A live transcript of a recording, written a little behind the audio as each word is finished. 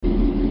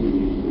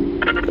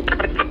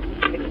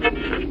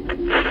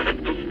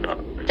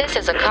This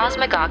is a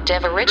Cosmic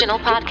Octave original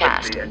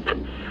podcast.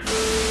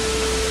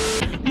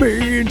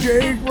 Me and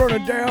Jake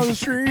running down the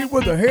street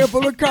with a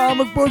handful of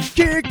comic books,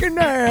 kicking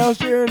ass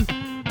and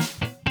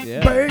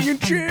banging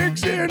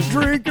chicks and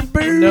drinking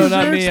booze No,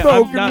 not and me.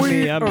 smoking Not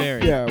weed. me. I'm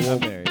married. Yeah, I'm well,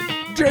 married.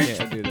 Jake.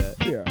 Can't do that.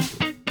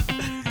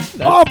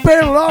 Yeah. Off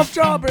panel, off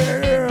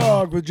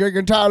topic with Jake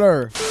and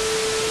Tyler.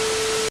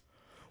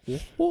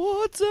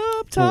 What's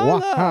up, Tyler?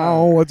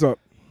 Wow, what's up?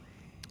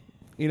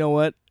 You know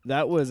what?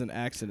 That was an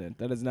accident.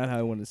 That is not how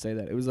I wanted to say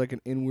that. It was like an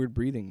inward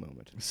breathing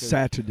moment.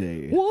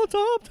 Saturday. What's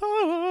up,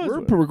 Tyler?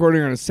 We're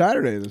recording on a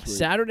Saturday this week.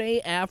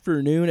 Saturday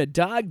afternoon, a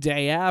dog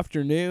day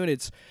afternoon.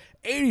 It's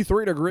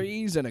 83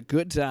 degrees and a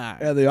good time.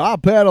 And the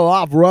off panel,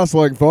 off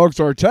wrestling folks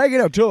are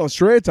taking it to the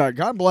streets at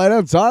Gunblade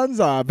and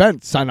Sons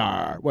Event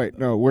Center. Wait,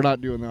 no, we're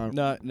not doing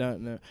that.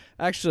 No.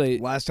 Actually,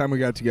 Last time we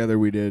got together,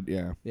 we did,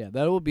 yeah. yeah,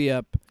 that will be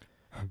up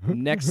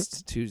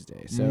next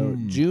Tuesday. So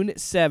June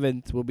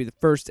 7th will be the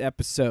first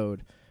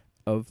episode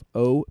of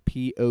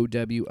OPOW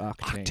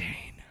Octane.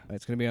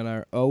 It's going to be on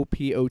our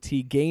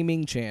OPOT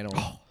gaming channel.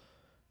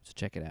 So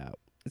check it out.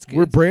 It's good.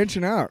 We're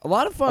branching out. A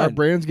lot of fun. Our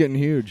brand's getting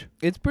huge.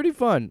 It's pretty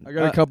fun. I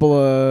got a couple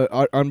of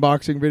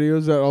unboxing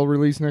videos that I'll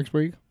release next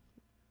week.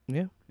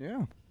 Yeah.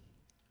 Yeah.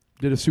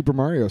 Did a Super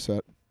Mario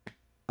set.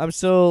 I'm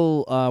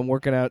still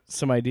working out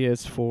some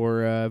ideas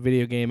for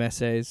video game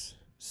essays.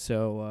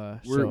 So,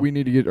 We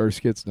need to get our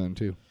skits done,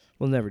 too.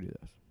 we'll never do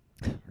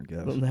those. I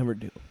guess. We'll never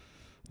do.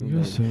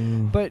 So.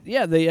 But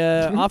yeah,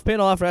 the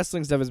off-panel,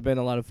 off-wrestling stuff has been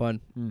a lot of fun.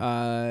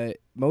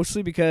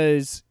 Mostly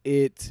because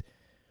it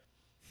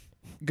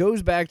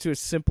goes back to a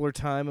simpler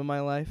time in my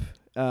life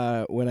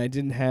when I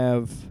didn't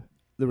have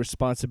the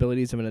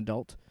responsibilities of an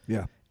adult.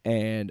 Yeah.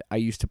 And I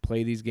used to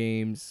play these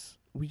games.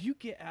 Will you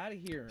get out of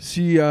here?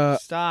 See,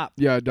 Stop.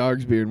 yeah,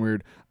 dog's being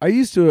weird. I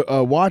used to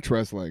watch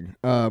wrestling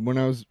when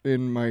I was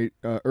in my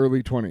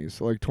early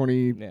 20s, like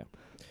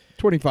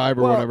 25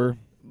 or whatever.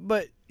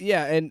 But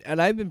yeah,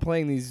 and I've been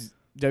playing these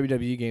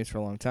WWE games for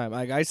a long time.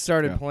 Like I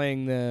started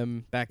playing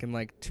them back in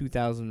like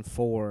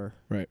 2004.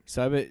 Right.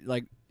 So I've been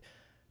like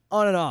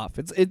on and off.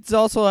 It's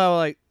also how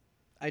like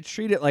I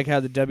treat it like how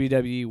the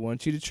WWE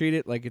wants you to treat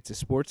it, like it's a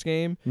sports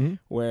game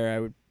where I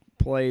would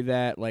play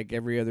that like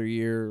every other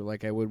year,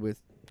 like I would with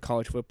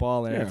college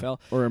football and NFL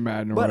or a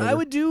Madden or but whatever. I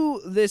would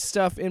do this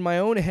stuff in my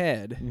own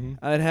head.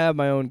 I'd have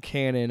my own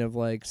canon of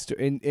like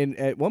and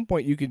at one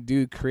point you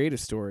could create a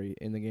story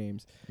in the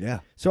games. Yeah.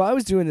 So I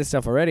was doing this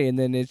stuff already, and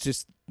then it's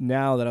just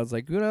now that I was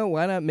like,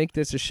 why not make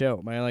this a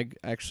show? I like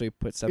actually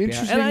put stuff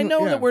behind. And I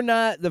know that we're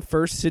not the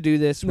first to do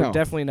this. We're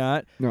definitely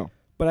not. No.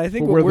 But I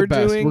think we're what we're the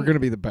best. doing, We're going to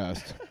be the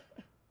best.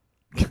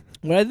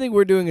 what I think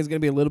we're doing is going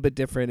to be a little bit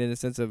different in the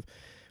sense of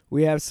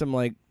we have some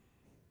like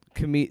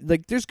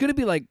there's going to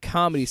be like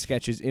comedy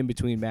sketches in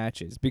between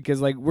matches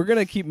because like we're going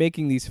to keep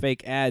making these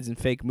fake ads and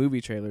fake movie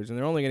trailers, and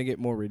they're only going to get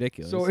more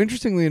ridiculous. So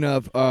interestingly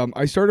enough,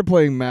 I started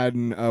playing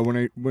Madden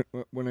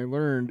when I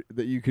learned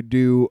that you could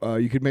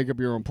make up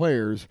your own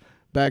players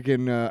back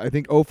in I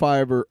think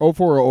 05 or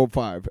 04 or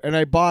 05, and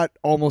I bought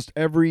almost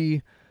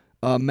every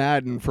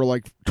Madden for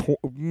like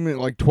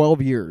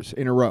 12 years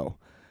in a row,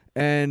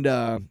 and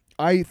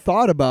I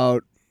thought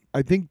about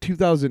I think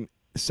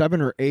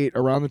 2007 or 8,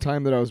 around the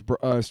time that I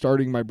was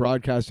starting my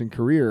broadcasting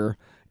career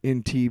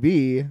in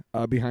TV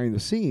behind the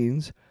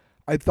scenes,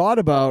 I thought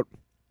about,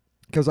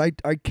 because I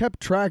kept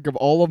track of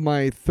all of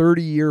my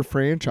 30-year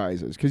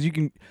franchises, because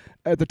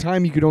at the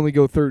time you could only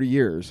go 30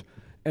 years,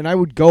 and I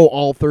would go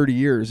all 30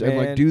 years and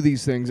like do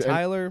these things.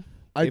 Tyler,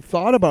 I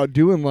thought about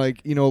doing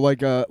like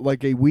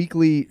a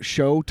weekly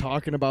show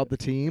talking about the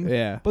team.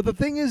 Yeah. But the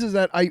thing is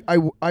that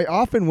I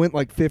often went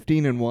like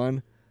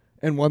 15-1.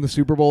 And won the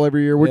Super Bowl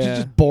every year, which is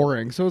just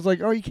boring. So it's like,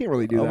 you can't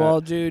really do that.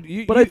 Well, dude,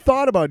 I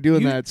thought about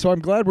doing that, so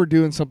I'm glad we're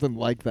doing something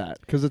like that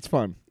because it's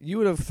fun. You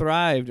would have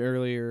thrived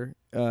earlier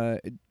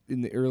in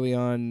the early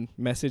on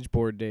message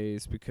board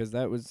days because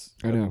that was.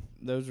 I know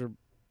those are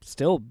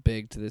still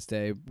big to this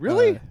day.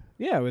 Really?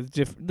 Yeah, with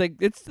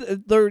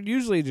they're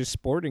usually just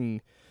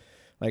sporting.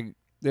 Like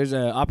there's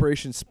a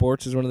Operation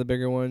Sports is one of the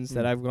bigger ones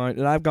that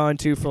I've gone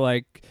to for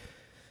like.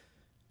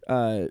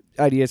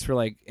 Ideas for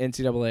like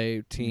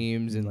NCAA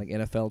teams and like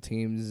NFL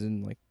teams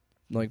and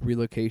like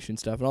relocation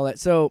stuff and all that.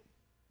 So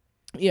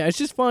yeah, it's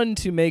just fun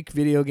to make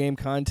video game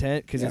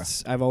content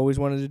because I've always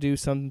wanted to do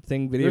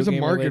something video game. There's a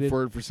market related.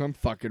 for it for some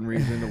fucking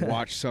reason to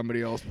watch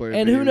somebody else play.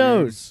 And who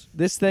knows?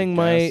 This thing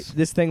might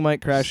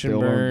crash Still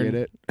and burn. don't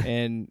get it.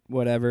 And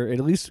whatever. At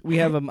least I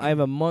have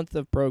a month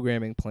of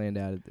programming planned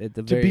out at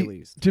the very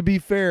least. To be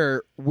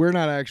fair, we're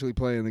not actually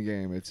playing the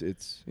game.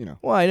 It's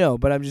Well, I know,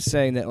 but I'm just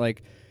saying that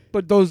like.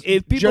 But those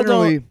if people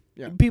generally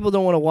people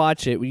don't want to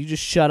watch it, will you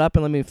just shut up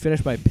and let me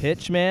finish my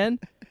pitch, man?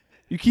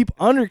 You keep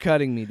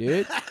undercutting me,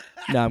 dude.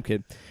 No, I'm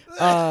kidding.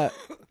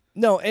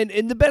 No,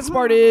 and the best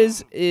part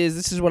is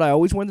this is what I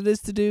always wanted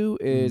this to do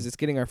is it's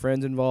getting our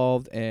friends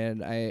involved,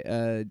 and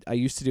I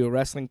used to do a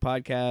wrestling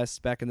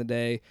podcast back in the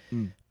day,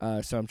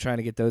 so I'm trying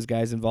to get those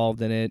guys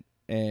involved in it,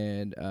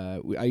 and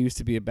I used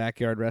to be a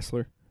backyard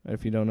wrestler.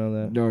 if you don't know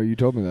that. No, you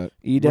told me that.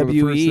 EWE. One of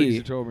the first things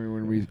you told me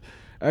when we...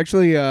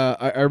 Actually,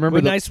 I remember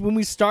When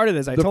we started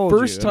this, I the told you.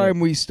 first time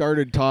we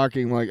started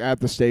talking, like, at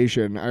the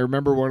station, I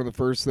remember one of the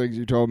first things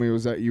you told me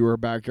was that you were a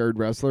backyard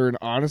wrestler, and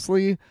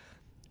honestly,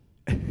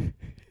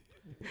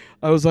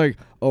 I was like,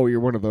 oh, you're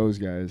one of those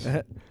guys.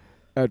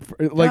 How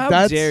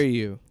That's dare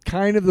you?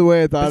 kind of the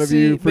way I thought of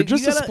you for but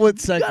just you a gotta- split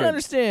You second. gotta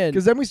understand.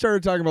 Because then we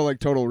started talking about, like,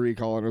 Total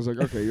Recall, and I was like,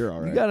 okay, you're all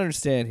right. You gotta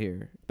understand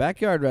here.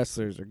 Backyard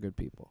wrestlers are good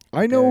people.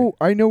 I know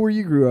where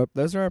you grew up.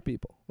 Those are our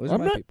people. Those are I'm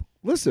my not- people.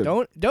 Listen,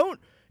 Don't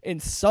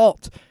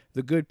insult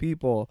the good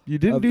people. you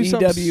didn't of do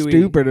something EWE.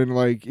 stupid and,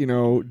 like,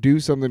 do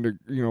something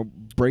to,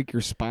 break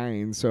your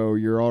spine, so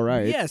you're all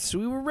right. Yes,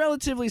 we were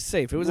relatively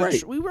safe. It was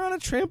Right. we were on a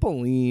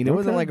trampoline. It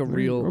wasn't like a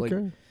real like.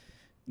 Okay.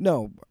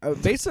 No,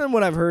 based on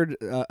what I've heard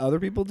other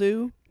people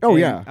do. Oh, and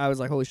yeah. I was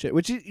like, holy shit.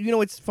 Which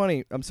it's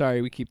funny. I'm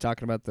sorry, we keep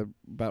talking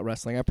about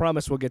wrestling. I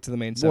promise we'll get to the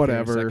main stuff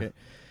Whatever. in a second.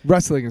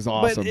 Wrestling is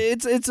awesome. But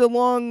it's a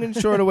long and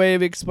short way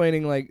of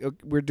explaining like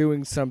we're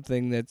doing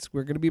something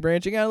we're going to be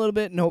branching out a little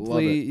bit and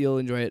hopefully you'll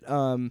enjoy it.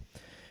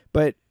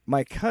 But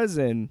my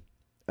cousin,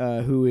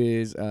 who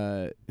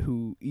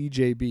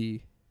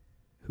EJB,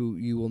 who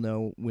you will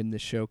know when the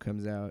show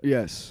comes out.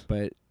 Yes.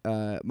 But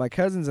my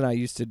cousins and I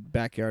used to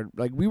backyard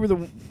we were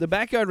the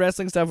backyard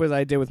wrestling stuff was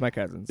I did with my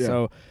cousins. Yeah.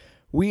 So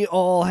we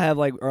all have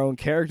like our own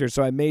characters.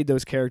 So I made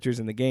those characters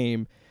in the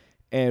game.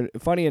 And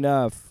funny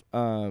enough,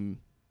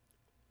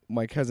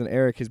 my cousin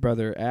Eric, his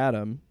brother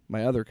Adam,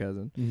 my other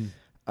cousin,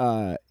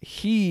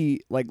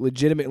 he like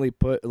legitimately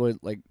put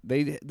like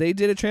they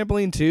did a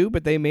trampoline too,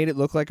 but they made it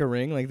look like a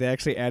ring. Like they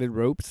actually added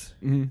ropes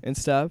and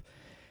stuff.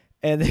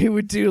 And they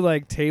would do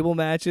like table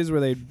matches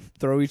where they'd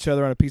throw each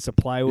other on a piece of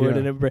plywood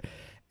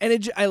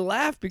and I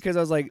laughed because I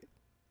was like,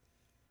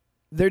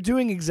 they're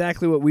doing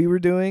exactly what we were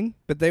doing,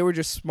 but they were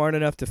just smart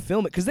enough to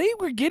film it because they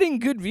were getting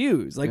good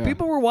views. Like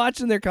people were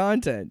watching their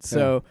content.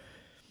 So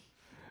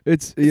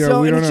it's we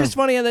don't know. just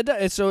funny how that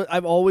does. So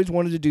I've always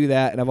wanted to do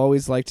that, and I've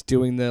always liked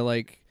doing the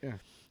like. Yeah.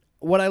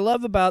 What I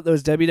love about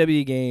those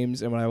WWE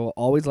games, and what I will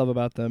always love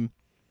about them,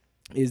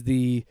 is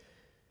the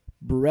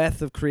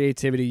breadth of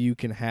creativity you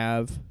can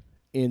have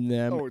in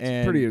them. Oh, it's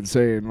and pretty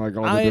insane. Like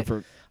all the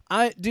different.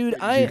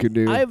 you can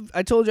do.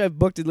 I told you I've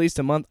booked at least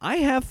a month. I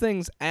have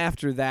things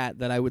after that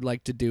I would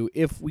like to do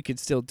if we could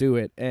still do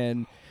it,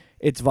 and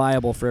it's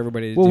viable for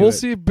everybody to do it. Well, we'll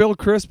see if Bill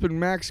Crisp and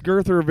Max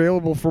Girth are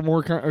available for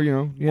more,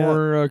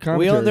 more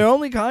commentary. They're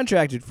only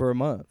contracted for a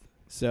month,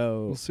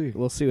 so We'll see.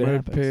 We'll see what Might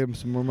happens. pay him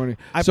some more money.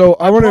 I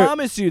want to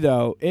promise you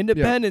though,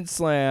 Independence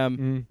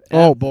Slam.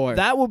 Oh boy,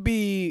 that will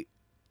be.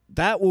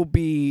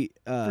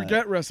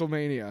 forget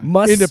WrestleMania.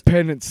 must-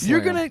 Independence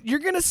Slam. You're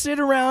gonna sit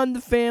around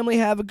the family,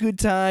 have a good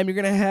time. You're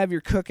gonna have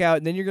your cookout,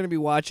 and then you're gonna be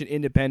watching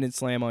Independence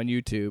Slam on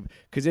YouTube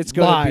because it's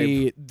gonna Live.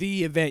 be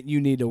the event you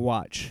need to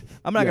watch.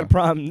 I'm not Yeah. gonna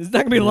promise it's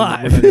not gonna be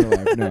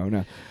live.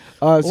 No.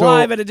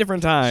 Live at a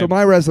different time. So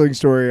my wrestling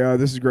story,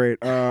 this is great.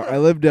 I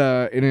lived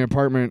in an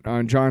apartment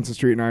on Johnson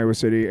Street in Iowa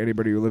City.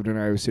 Anybody who lived in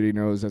Iowa City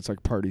knows that's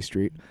like Party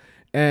Street.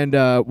 And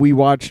we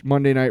watched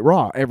Monday Night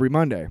Raw every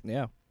Monday.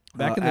 yeah.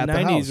 Back in the at the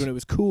 90s house. when it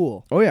was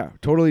cool. Oh yeah,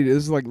 totally. This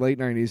is like late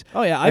 90s.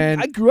 Oh yeah, And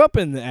I grew up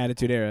in the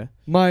Attitude Era.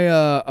 My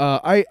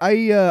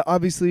I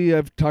obviously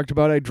I've talked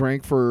about I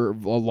drank for a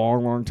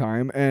long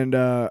time, and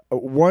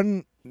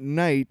one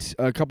night,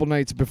 a couple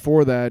nights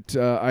before that,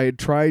 I had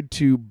tried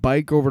to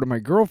bike over to my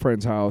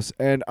girlfriend's house,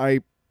 and I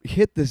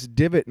hit this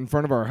divot in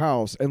front of our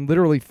house and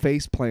literally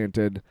face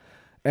planted,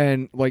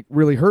 and like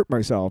really hurt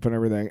myself and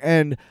everything.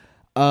 And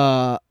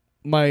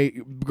my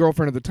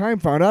girlfriend at the time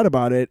found out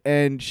about it,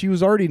 and she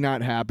was already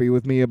not happy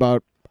with me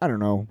about, I don't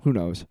know, who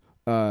knows.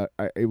 I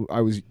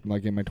was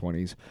like in my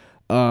 20s.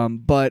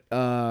 But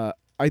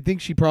I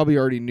think she probably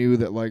already knew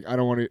that, like, I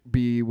don't want to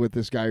be with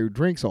this guy who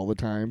drinks all the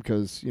time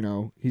because,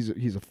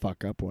 he's a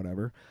fuck up,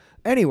 whatever.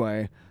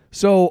 Anyway,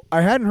 so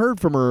I hadn't heard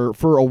from her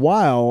for a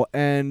while,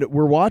 and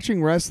we're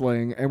watching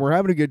wrestling, and we're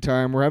having a good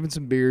time. We're having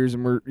some beers,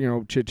 and we're,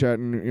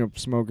 chit-chatting,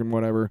 smoking,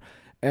 whatever.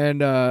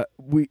 And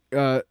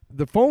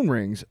the phone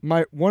rings.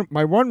 My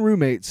one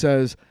roommate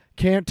says,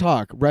 "Can't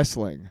talk,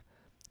 wrestling."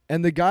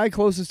 And the guy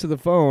closest to the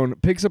phone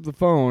picks up the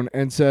phone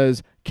and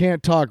says,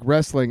 "Can't talk,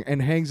 wrestling,"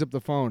 and hangs up the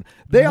phone.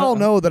 They all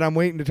know that I'm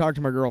waiting to talk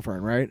to my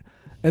girlfriend, right?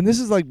 And this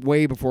is like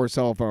way before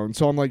cell phone.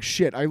 So I'm like,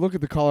 shit. I look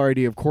at the caller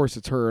ID. Of course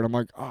it's her. And I'm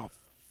like, oh,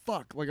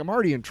 fuck. Like, I'm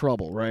already in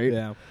trouble, right?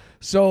 Yeah.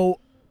 So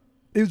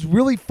it was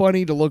really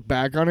funny to look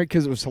back on it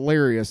because it was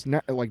hilarious.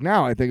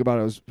 Now I think about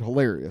it, it was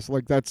hilarious.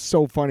 Like, that's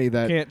so funny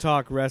that Can't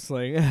talk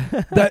wrestling.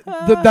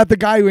 that the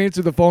guy who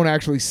answered the phone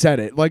actually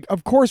said it. Like,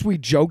 of course we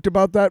joked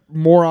about that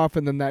more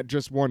often than that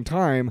just one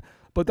time,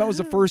 but that was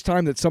the first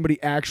time that somebody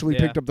actually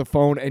picked up the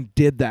phone and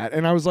did that.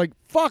 And I was like,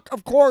 fuck,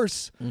 of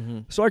course.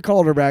 Mm-hmm. So I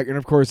called her back, and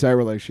of course that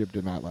relationship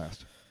did not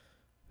last.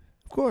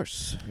 Of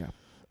course. Yeah.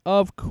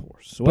 Of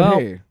course. But Well,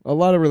 hey, a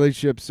lot of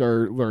relationships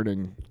are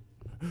learning.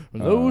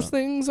 those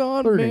things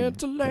aren't learning meant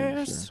to things,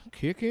 last.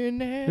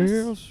 Kicking ass.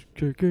 Yes,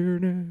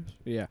 kicking ass.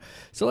 Yeah.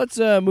 So let's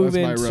move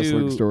That's my wrestling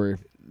into story.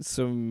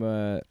 some.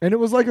 And it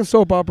was like a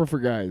soap opera for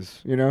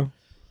guys, you know?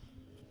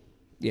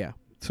 Yeah.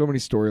 So many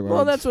storylines.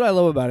 Well, that's what I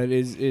love about it.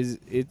 Is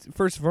it's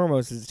first and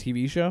foremost is a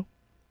TV show,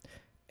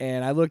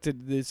 and I looked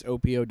at this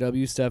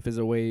OPOW stuff as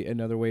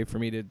another way for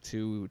me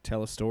to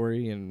tell a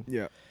story, and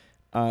yeah.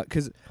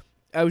 because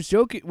I was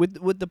joking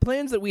with the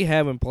plans that we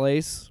have in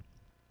place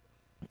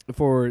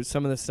for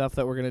some of the stuff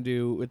that we're gonna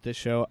do with this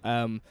show.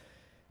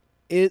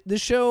 The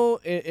show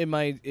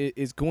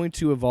is going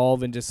to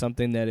evolve into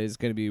something that is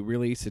going to be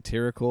really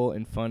satirical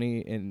and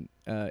funny and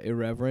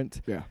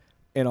irreverent. Yeah.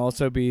 And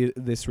also be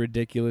this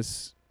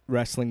ridiculous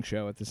wrestling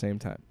show at the same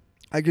time.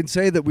 I can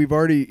say that we've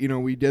already,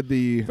 we did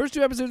the First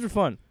 2 episodes were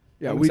fun.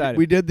 yeah I'm we excited.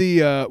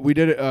 we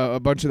did a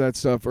bunch of that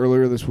stuff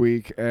earlier this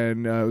week,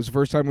 and it was the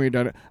first time we had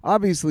done it.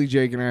 Obviously,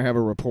 Jake and I have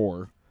a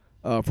rapport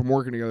from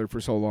working together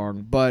for so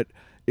long, but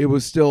it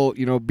was still,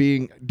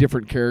 being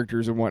different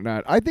characters and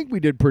whatnot. I think we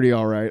did pretty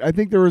all right. I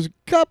think there was a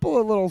couple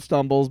of little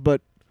stumbles,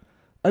 but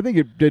I think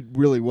it did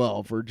really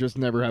well for just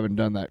never having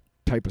done that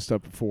type of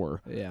stuff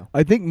before. Yeah.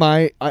 I think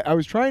I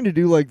was trying to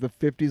do like the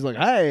 50s, like,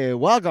 hey,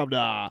 welcome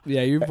to.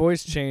 Yeah, your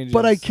voice changes.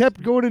 But I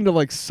kept going into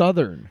like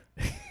Southern.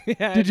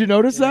 Yeah, Did you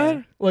notice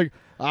that? Like,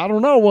 I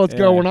don't know what's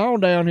going on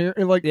down here.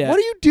 And like, Yeah. what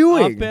are you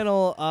doing? Off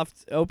panel, off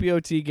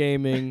OPOT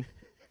Gaming,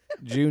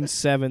 June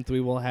 7th,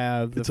 we will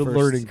have the It's a first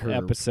learning curve.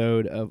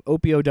 episode of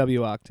OPOW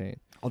Octane.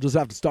 I'll just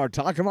have to start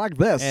talking like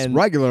this And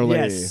regularly.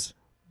 Yes,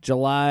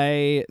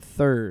 July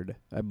 3rd,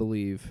 I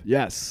believe,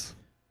 Yes.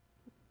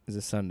 is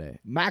a Sunday.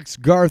 Max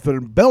Garth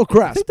and Bill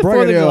Crest. I think the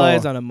 4th of July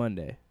is on a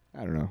Monday.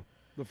 I don't know.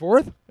 The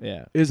 4th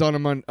Yeah. is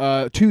on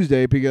a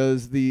Tuesday,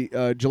 because the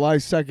July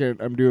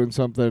 2nd I'm doing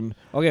something.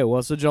 Okay,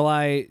 well, so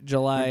July.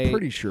 I'm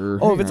pretty sure.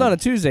 Oh, Hang if it's on a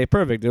Tuesday,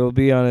 perfect. It'll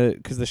be on a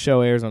because the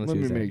show airs on a Let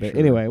me Tuesday. make But sure.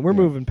 anyway, we're Yeah.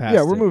 moving past.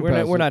 Yeah, we're it. moving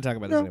past We're it. not talking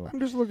about this No, anymore. I'm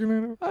just looking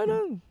at it. I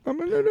know. But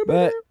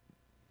But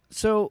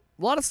so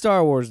a lot of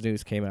Star Wars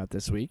news came out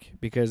this week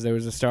because there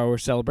was a Star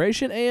Wars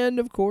celebration, and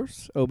of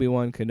course,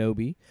 Obi-Wan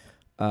Kenobi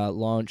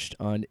launched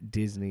on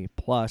Disney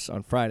Plus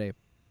on Friday,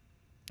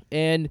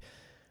 and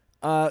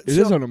it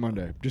is on a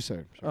Monday. Just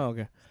saying. Oh,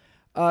 okay.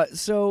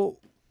 So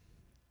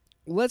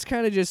let's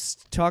kind of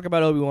just talk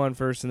about Obi-Wan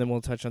first, and then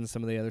we'll touch on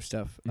some of the other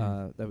stuff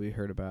that we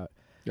heard about.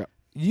 Yeah.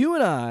 You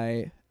and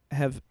I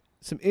have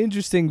some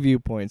interesting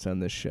viewpoints on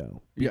this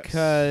show Yes.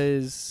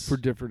 because For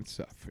different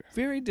stuff. Yeah.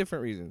 very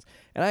different reasons.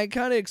 And I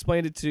kind of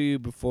explained it to you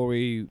before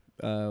we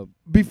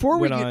Before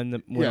we went get,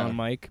 on yeah. on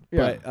mic.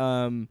 Yeah.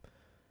 But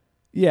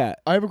yeah.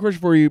 I have a question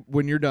for you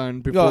when you're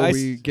done. Before I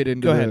we get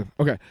into go the ahead.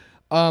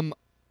 Okay.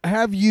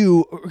 Have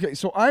you? Okay.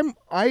 So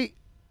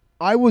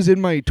I was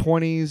in my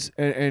 20s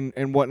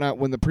and whatnot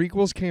when the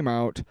prequels came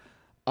out.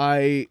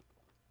 I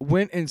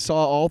went and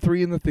saw all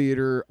 3 in the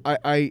theater.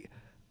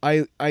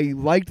 I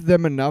liked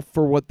them enough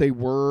for what they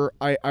were.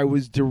 I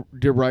was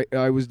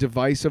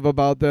divisive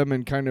about them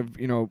and kind of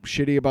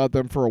shitty about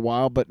them for a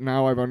while, but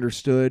now I've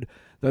understood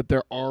that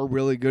there are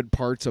really good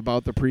parts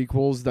about the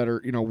prequels that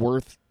are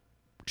worth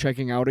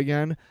checking out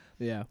again.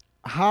 Yeah.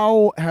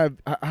 How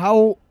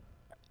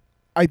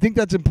I think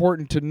that's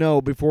important to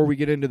know before we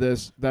get into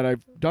this, that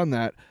I've done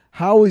that.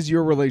 How is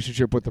your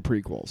relationship with the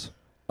prequels?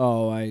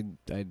 Oh, I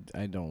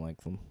don't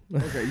like them.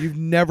 Okay, you've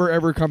never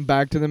ever come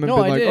back to them and No,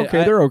 been I like, did.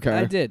 okay, they're okay.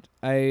 I did.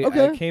 I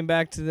Okay. came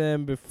back to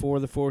them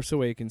before The Force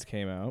Awakens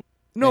came out.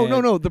 No,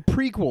 And- the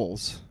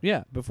prequels.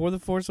 Yeah, before The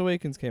Force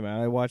Awakens came out,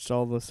 I watched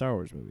all the Star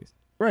Wars movies.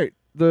 Right.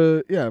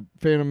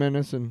 Phantom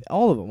Menace and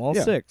All of them, all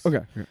yeah. 6.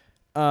 Okay.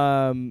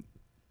 Yeah.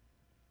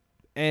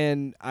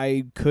 And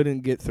I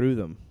couldn't get through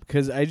them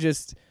because I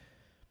just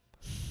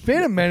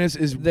Phantom Menace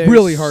is there's-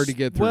 really hard to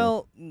get through.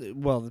 Well,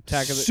 the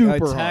Attack of the Super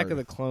Attack hard. of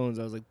the Clones.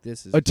 I was like,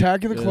 this is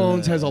Attack of the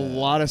Clones has a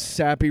lot of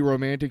sappy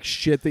romantic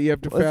shit that you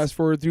have to Let's- fast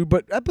forward through,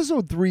 but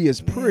Episode 3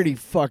 is pretty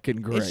fucking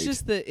great. It's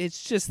just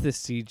the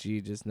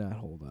CG does not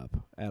hold up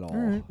at all. all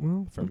right.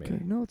 Well, for okay.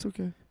 me. No, it's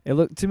okay. It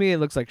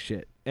looks like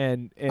shit.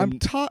 And I'm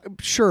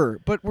sure,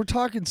 but we're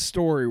talking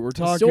story. We're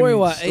talking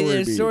story-wise,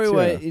 beats,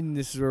 story-wise, and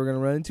this is what we're gonna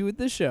run into with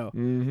this show.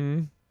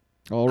 Mm-hmm.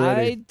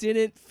 Already. I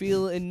didn't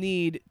feel a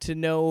need to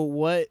know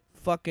what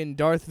fucking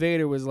Darth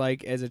Vader was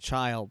like as a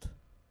child.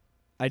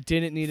 I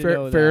didn't need to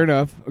know that. Fair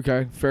enough.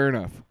 Okay, fair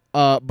enough.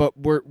 But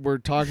we're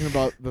talking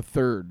about the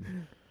third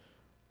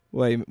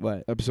Wait,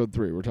 what? Episode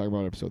 3. We're talking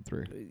about Episode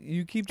 3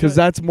 You keep because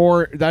that's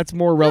more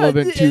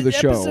relevant to the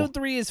show. Episode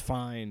 3 is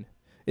fine.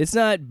 It's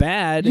not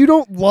bad. You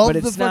don't love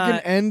but the it's fucking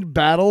not- end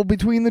battle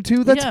between the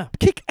two? That's Yeah.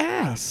 kick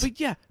ass.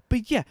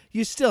 But yeah,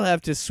 you still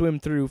have to swim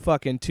through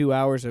fucking 2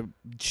 hours of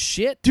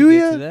shit Do to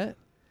get ya? to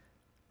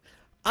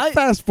that.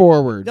 Fast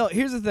forward. No,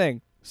 here's the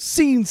thing.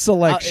 Scene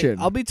selection.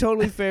 I'll be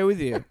totally fair with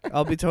you.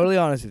 I'll be totally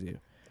honest with you.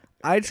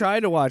 I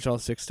tried to watch all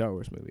 6 Star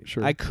Wars movies.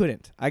 Sure. I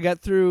couldn't. I got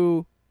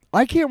through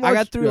I can't watch. I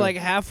got through yeah. like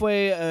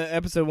halfway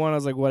episode 1. I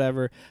was like,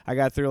 whatever. I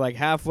got through like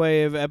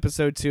halfway of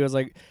episode 2. I was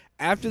like,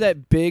 after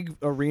that big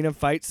arena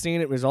fight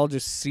scene, it was all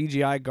just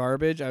CGI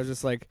garbage. I was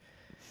just like,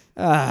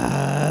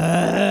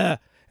 ah.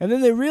 And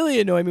then they really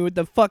annoy me with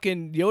the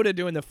fucking Yoda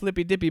doing the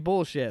flippy dippy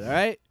bullshit. All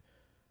right,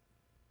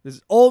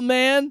 this old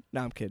man.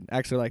 No, I'm kidding. I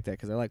actually like that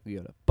because I like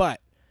Yoda. But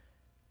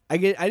I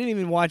didn't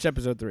even watch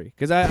episode 3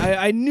 because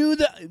I knew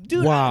that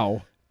dude.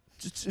 Wow.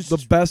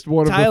 the best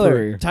one of the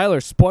three.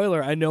 Tyler,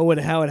 spoiler. I know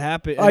how it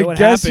happened. I what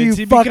guess happens. you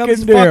he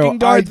becomes do. fucking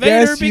Darth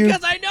Vader guess you-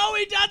 because I know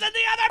he does in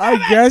the other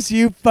movie. I guess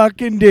you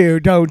fucking do,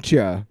 don't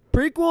you?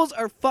 Prequels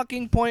are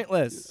fucking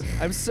pointless.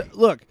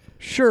 Look.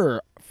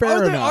 Sure,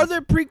 fair enough. Are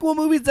there prequel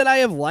movies that I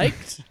have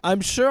liked?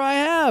 I'm sure I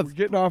have. We're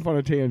getting off on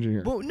a tangent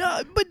here. Well,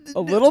 no, but A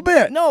little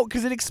bit. No,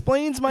 because it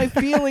explains my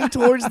feeling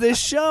towards this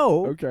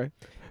show. Okay.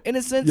 In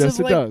a sense Yes,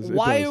 of it like, does. It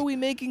why does. are we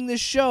making this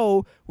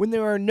show when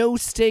there are no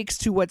stakes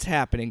to what's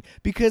happening?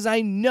 Because I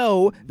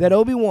know that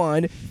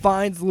Obi-Wan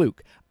finds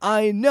Luke.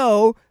 I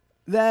know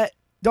that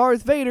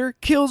Darth Vader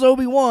kills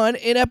Obi-Wan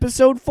in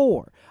Episode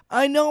 4.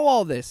 I know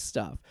all this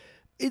stuff.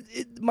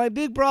 My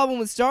big problem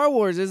with Star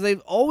Wars is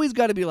they've always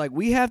got to be like,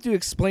 we have to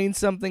explain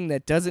something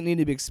that doesn't need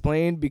to be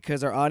explained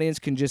because our audience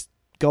can just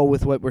go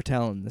with what we're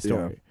telling the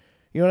story. Yeah.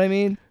 You know what I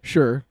mean?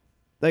 Sure.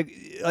 Like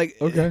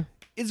Okay.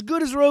 as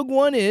good as Rogue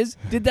One is,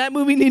 did that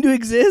movie need to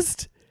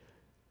exist?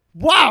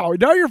 Wow.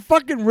 Now you're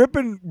fucking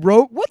ripping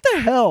Rogue. What the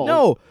hell?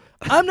 No,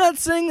 I'm not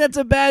saying that's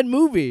a bad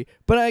movie,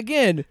 but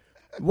again,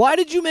 why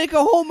did you make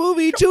a whole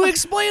movie to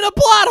explain a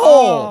plot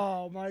hole?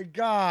 Oh my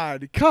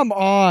God. Come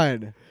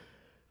on.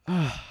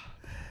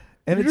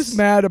 And You're it's just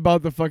mad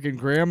about the fucking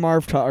Grand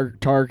Moff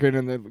Tarkin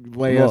and the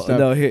Leia stuff.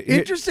 No,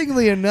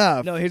 Interestingly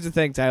enough, no. Here's the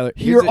thing, Tyler.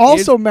 you're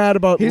also mad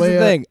about here's Leia. the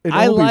thing. and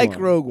I Obi-Wan. like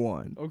Rogue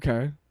One,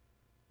 Okay.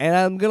 and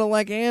I'm gonna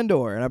like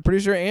Andor, and I'm pretty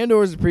sure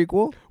Andor is a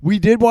prequel. We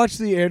did watch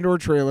the Andor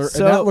trailer,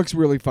 So- and that looks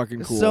really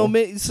fucking cool.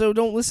 So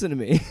don't listen to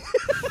me.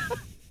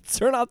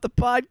 Turn off the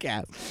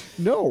podcast.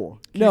 No.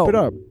 Keep No. it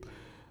up.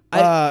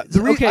 I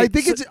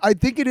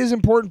think it is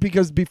important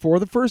because before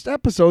the first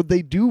episode,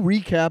 they do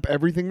recap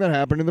everything that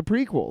happened in the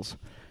prequels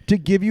to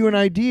give you an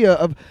idea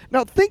of.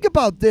 Now, think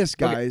about this,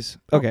 guys.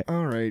 Okay.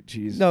 All right,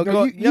 jeez. No,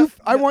 go-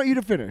 I want you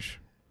to finish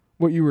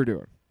what you were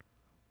doing.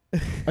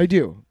 I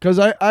do, because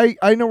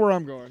I know where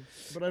I'm going,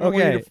 but I don't want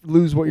you Okay. to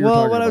lose what you're well,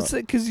 talking what about. I was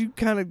saying, because you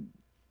kind of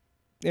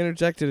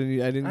interjected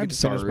and I didn't I'm get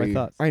to finish my sorry.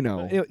 thoughts. I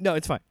know. No,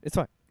 it's fine. It's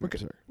fine. I'm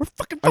sorry. We're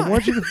fucking fine. I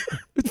want you to.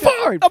 It's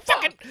fine. I'm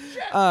fucking.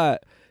 God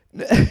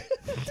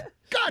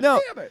No.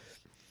 damn it.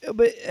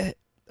 But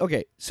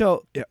okay,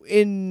 so Yeah.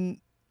 in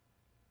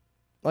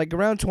like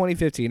around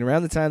 2015,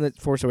 around the time that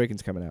Force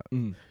Awakens coming out,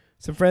 Mm.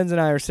 some friends and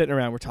I are sitting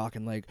around. We're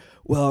talking like,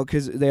 well,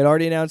 because they had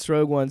already announced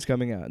Rogue One's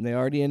coming out, and they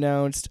already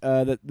announced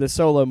that the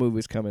Solo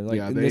movie's coming. Like,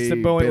 Yeah, and this is the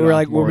they point bit we're off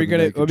like, more are we than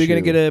they gonna could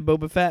chew. get a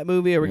Boba Fett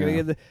movie? Are we gonna Yeah.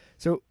 get the?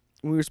 So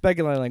we were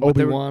speculating like what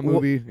they were- Obi-Wan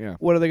movie. Yeah.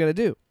 what are they gonna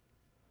do?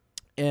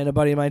 And a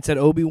buddy of mine said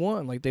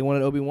Obi-Wan, like they want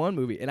an Obi-Wan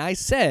movie, and I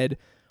said,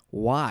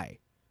 why?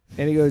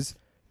 And he goes,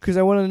 because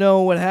I want to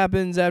know what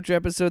happens after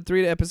Episode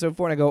 3 to Episode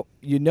 4. And I go,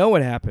 you know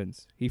what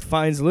happens? He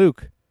finds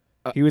Luke.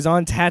 He was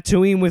on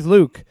Tatooine with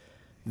Luke.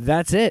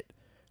 That's it.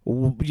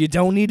 You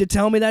don't need to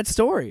tell me that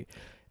story.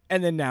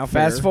 And then now,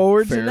 Fair, fast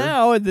forward to fair.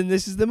 now, and then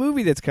this is the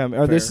movie that's coming,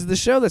 or this Fair. is the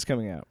show that's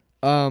coming out.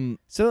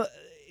 So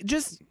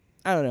just,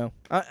 I don't know.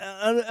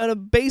 On a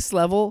base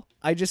level,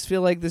 I just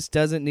feel like this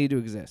doesn't need to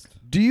exist.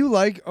 Do you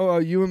like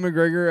Ewan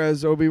McGregor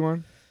as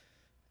Obi-Wan?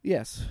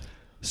 Yes.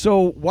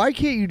 So why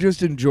can't you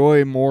just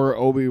enjoy more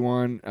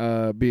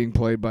Obi-Wan being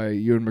played by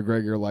Ewan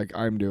McGregor like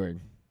I'm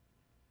doing?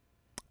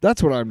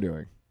 That's what I'm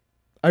doing.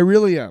 I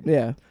really am.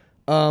 Yeah.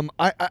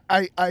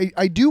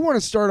 I do want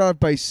to start off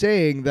by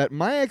saying that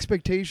my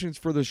expectations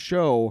for the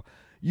show,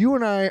 you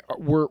and I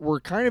were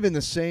kind of in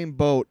the same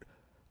boat.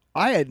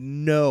 I had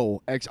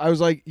I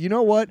was like, you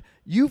know what?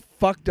 You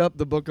fucked up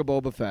the Book of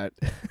Boba Fett.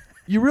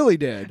 You really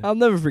did. I'll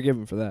never forgive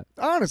him for that.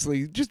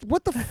 Honestly, just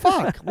what the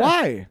fuck?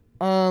 Why?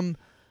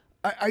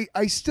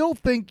 I still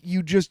think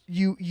you just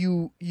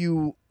you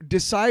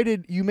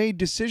decided, you made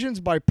decisions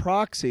by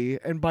proxy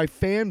and by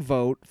fan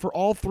vote for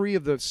all three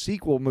of the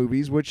sequel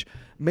movies, which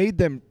made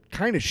them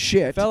kind of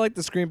shit. Felt like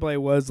the screenplay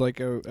was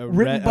like a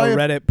Written by a-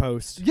 Reddit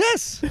post.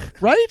 Yes,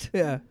 right?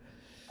 Yeah.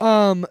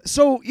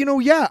 So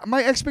yeah,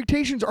 my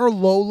expectations are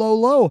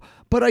low,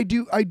 but I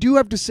do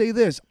have to say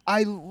this: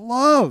 I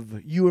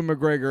love Ewan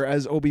McGregor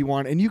as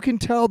Obi-Wan, and you can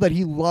tell that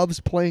he loves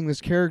playing this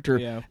character.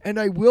 Yeah. And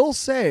I will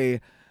say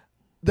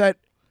that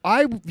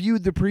I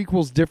viewed the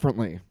prequels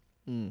differently.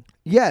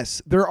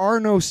 Yes, there are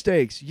no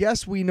stakes.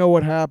 Yes, we know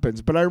what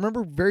happens, but I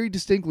remember very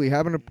distinctly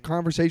having a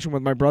conversation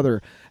with my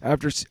brother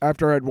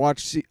after I'd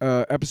watched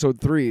episode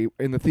 3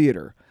 in the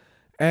theater.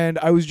 And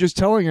I was just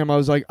telling him, I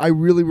was like, I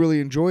really, really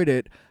enjoyed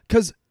it.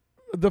 Because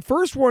the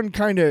first one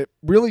kind of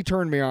really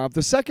turned me off.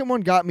 The second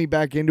one got me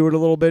back into it a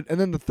little bit. And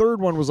then the third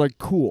one was like,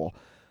 cool.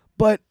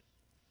 But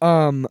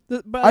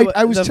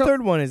The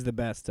third one is the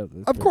best of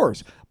the. of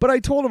course. But I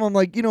told him, I'm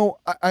like,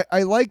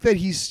 I like that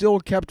he still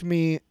kept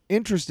me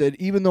interested,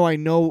 even though I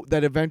know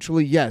that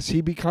eventually, yes,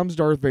 he becomes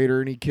Darth Vader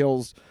and he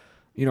kills,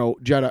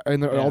 Jedi,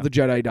 and all the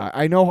Jedi die.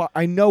 I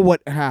know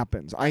what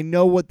happens. I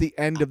know what the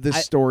end of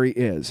this story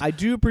is. I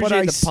do but appreciate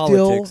I the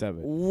politics still of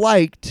it.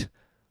 liked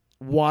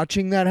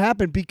watching that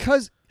happen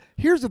because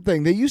here's the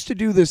thing: they used to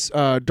do this.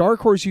 Dark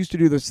Horse used to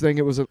do this thing.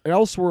 It was an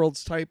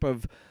Elseworlds type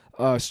of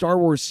Star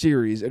Wars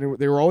series, and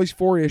they were always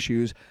 4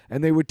 issues,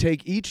 and they would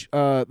take each.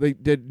 They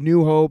did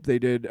New Hope, they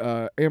did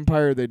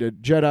Empire, they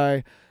did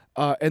Jedi,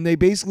 and they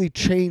basically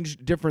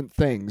changed different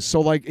things.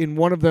 So like in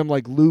one of them,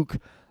 like Luke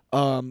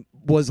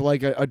was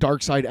like a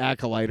dark side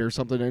acolyte or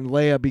something, and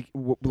Leia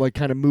like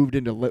kind of moved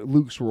into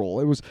Luke's role.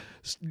 It was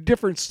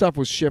different stuff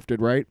was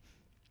shifted, right?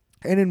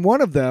 And in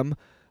one of them,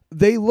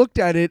 they looked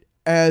at it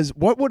as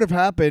what would have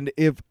happened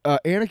if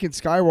Anakin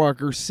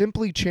Skywalker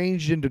simply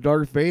changed into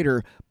Darth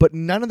Vader, but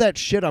none of that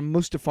shit on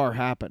Mustafar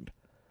happened.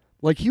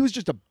 Like, he was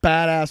just a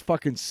badass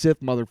fucking Sith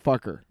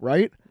motherfucker,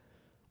 right?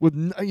 With,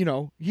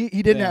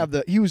 he didn't have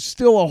he was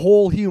still a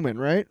whole human,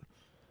 right?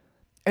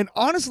 And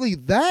honestly,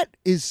 that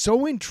is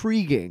so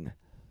intriguing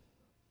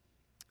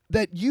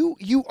that you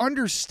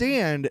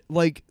understand,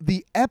 like,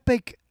 the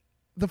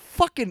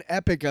fucking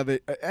epic of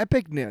it,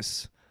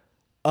 epicness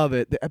of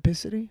it, the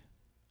epicity?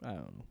 I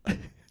don't know.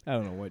 I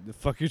don't know what the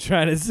fuck you're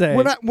trying to say.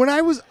 I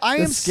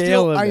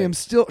am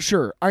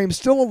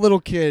still a little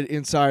kid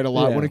inside a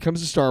lot when it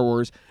comes to Star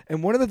Wars.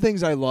 And one of the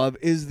things I love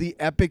is the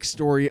epic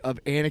story of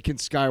Anakin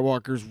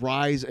Skywalker's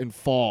rise and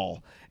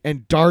fall,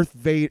 and Darth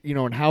Vader,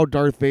 and how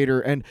Darth Vader,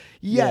 and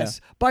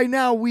yes, by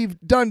now we've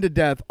done to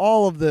death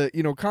all of the,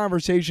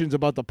 conversations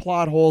about the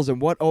plot holes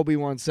and what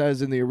Obi-Wan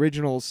says in the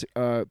original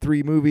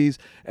 3 movies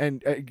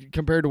and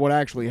compared to what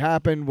actually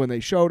happened when they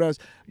showed us.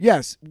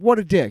 Yes, what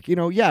a dick.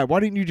 Why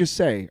didn't you just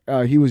say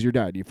he was your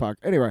dad, you fuck?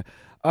 Anyway,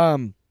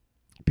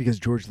 because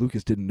George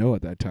Lucas didn't know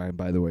at that time,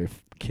 by the way,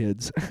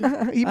 kids.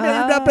 He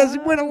made it up as he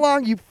went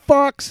along, you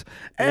fucks.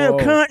 Oh,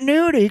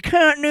 continuity.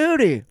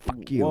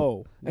 Fuck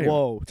you.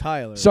 Whoa,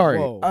 Tyler. Sorry.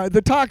 Whoa.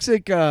 The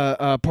toxic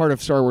part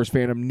of Star Wars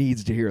fandom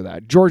needs to hear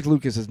that. George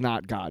Lucas is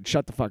not God.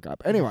 Shut the fuck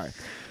up. Anyway.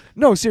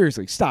 No,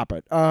 seriously, stop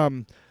it.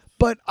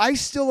 But I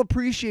still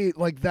appreciate,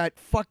 like, that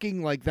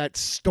fucking, like, that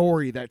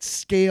story, that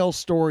scale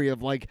story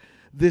of, like,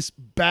 this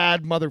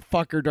bad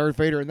motherfucker Darth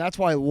Vader. And that's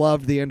why I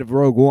loved the end of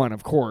Rogue One,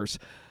 of course.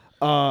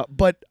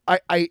 But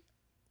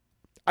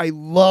I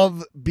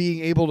love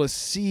being able to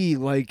see,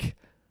 like,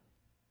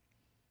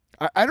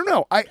 I don't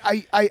know.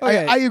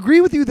 I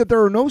agree with you that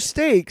there are no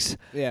stakes.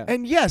 Yeah.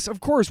 And yes, of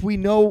course, we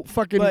know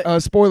fucking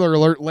spoiler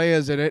alert,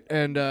 Leia's in it,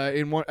 and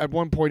at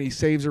one point he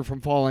saves her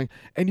from falling.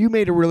 And you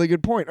made a really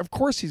good point. Of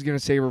course he's going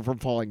to save her from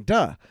falling.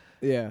 Duh.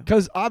 Yeah.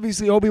 Because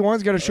obviously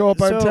Obi-Wan's got to show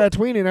up on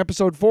Tatooine in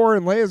episode 4,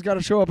 and Leia's got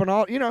to show up in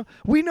all.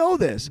 We know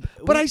this,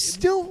 but I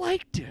still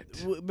liked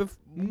it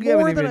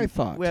more than I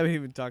thought. We haven't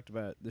even talked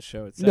about the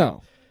show itself.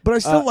 No, but I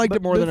still liked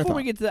it more than I thought. Before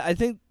we get to that, I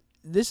think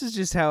this is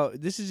just how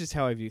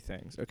I view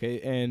things.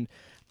 Okay, and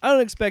I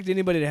don't expect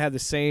anybody to have the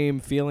same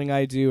feeling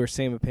I do or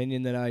same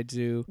opinion that I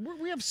do.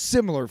 We have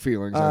similar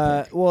feelings.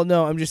 I think. Well,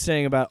 no, I'm just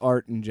saying about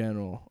art in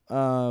general.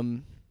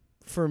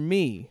 For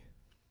me,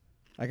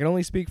 I can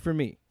only speak for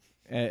me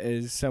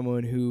as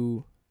someone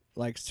who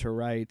likes to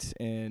write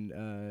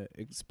and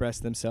express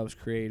themselves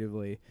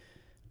creatively.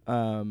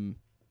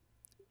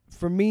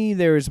 For me,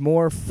 there is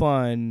more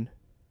fun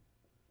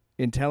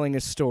in telling a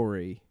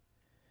story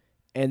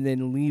and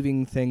then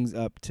leaving things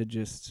up to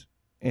just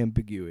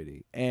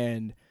ambiguity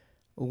and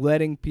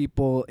letting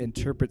people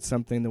interpret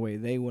something the way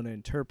they want to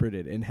interpret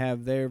it and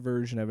have their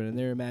version of it and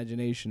their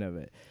imagination of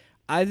it.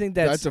 I think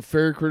that's a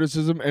fair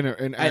criticism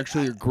and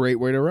actually a great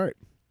way to write.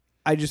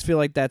 I just feel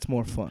like that's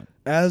more fun.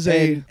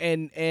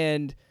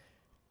 And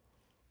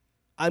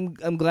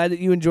I'm glad that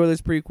you enjoy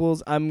those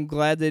prequels. I'm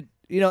glad that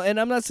and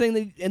I'm not saying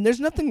that. And there's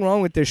nothing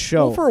wrong with this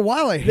show. Well, for a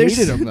while I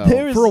hated them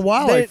though. For a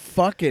while I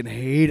fucking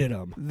hated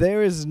them.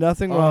 There is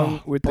nothing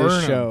wrong with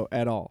this show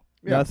at all.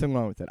 Yeah. Nothing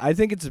wrong with it. I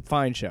think it's a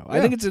fine show. Yeah. I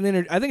think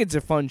it's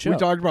a fun show. We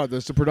talked about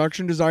this. The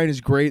production design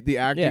is great. The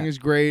acting is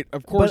great.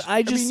 Of course.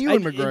 But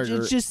Ewan McGregor.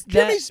 It's just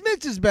Kimmy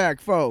Smith is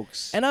back,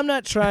 folks. And I'm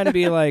not trying to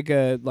be like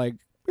an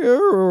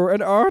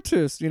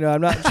artist.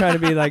 I'm not trying to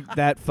be like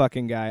that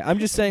fucking guy. I'm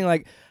just saying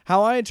like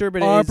how I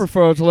interpret it. I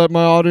prefer to let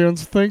my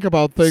audience think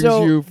about things.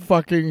 You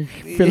fucking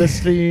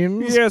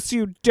Philistines. Yes,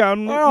 you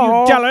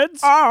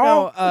dullards.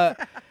 No,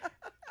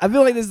 I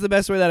feel like this is the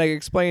best way that I can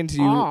explain to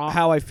you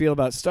how I feel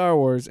about Star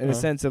Wars in a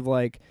sense of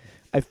like,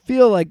 I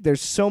feel like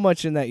there's so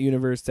much in that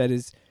universe that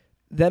is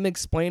them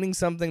explaining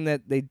something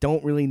that they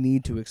don't really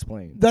need to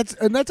explain. That's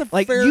a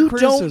like, fair you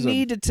criticism. don't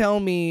need to tell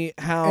me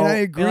how. And I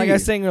agree. And like I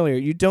was saying earlier,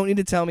 you don't need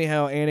to tell me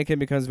how Anakin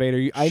becomes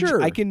Vader.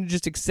 Sure. I can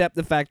just accept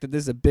the fact that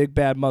this is a big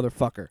bad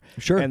motherfucker.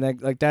 Sure. And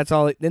that's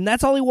all. And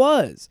that's all he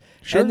was.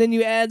 Sure. And then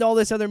you add all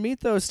this other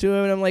mythos to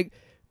him, and I'm like,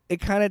 it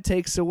kind of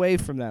takes away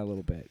from that a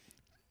little bit.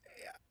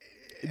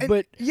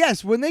 But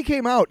yes, when they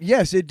came out,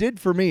 yes, it did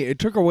for me. It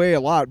took away a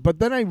lot. But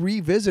then I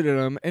revisited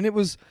them, and it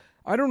was,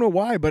 I don't know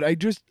why, but I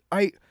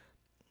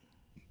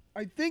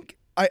think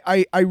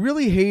I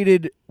really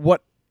hated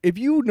what, if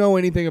you know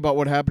anything about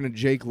what happened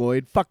to Jake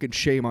Lloyd, fucking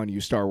shame on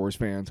you, Star Wars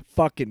fans.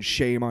 Fucking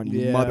shame on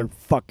you,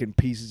 motherfucking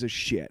pieces of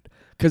shit.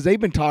 Because they've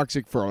been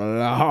toxic for a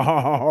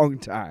long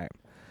time.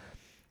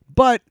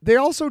 But they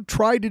also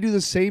tried to do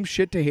the same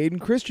shit to Hayden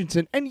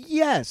Christensen. And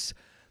yes,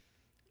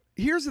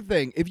 here's the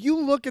thing: if you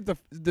look at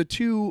the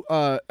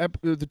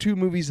two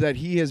movies that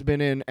he has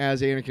been in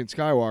as Anakin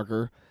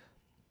Skywalker,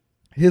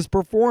 his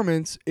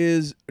performance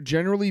is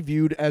generally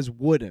viewed as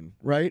wooden,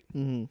 right?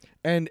 Mm-hmm.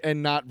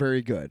 And not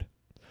very good.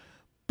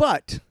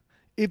 But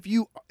if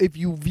you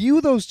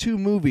view those two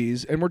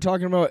movies, and we're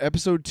talking about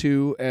episode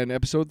 2 and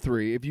episode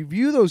 3, if you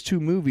view those two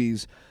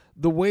movies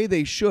the way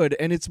they should,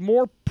 and it's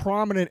more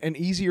prominent and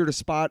easier to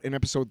spot in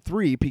episode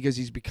 3 because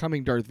he's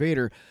becoming Darth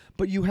Vader,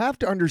 but you have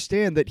to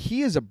understand that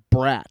he is a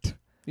brat.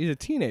 He's a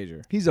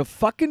teenager. He's a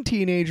fucking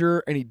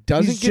teenager, and he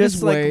doesn't He's get just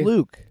his way. like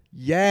Luke.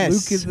 Yes.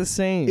 Luke is the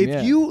same. If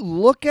yeah. you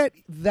look at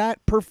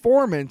that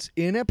performance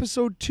in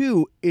episode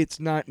 2, it's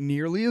not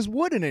nearly as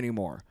wooden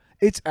anymore.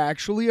 It's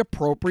actually 'Cause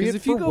appropriate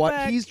if you for go what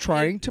back he's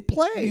trying to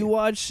play. You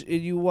watch.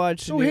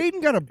 So Hayden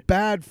got a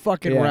bad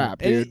fucking rap,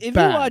 dude. If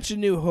Bad. you watch A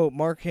New Hope,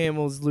 Mark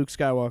Hamill's Luke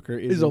Skywalker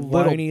is a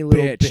whiny little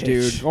little bitch,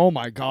 dude. Oh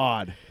my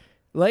god.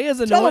 Leia's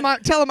Tell annoying.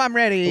 him I'm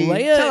ready.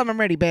 Leia- Tell him I'm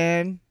ready,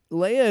 Ben.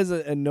 Leia is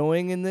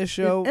annoying in this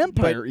show.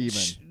 Empire but even.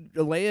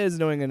 Leia is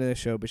annoying in this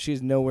show, but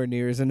she's nowhere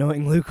near as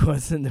annoying Luke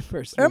was in the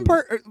first movie.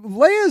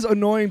 Leia's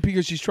annoying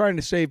because she's trying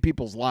to save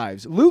people's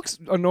lives. Luke's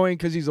annoying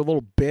because he's a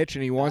little bitch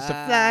and he wants to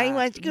fly. He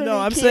wants to go No, to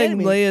I'm the saying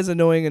academy. Leia's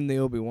annoying in the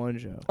Obi-Wan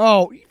show.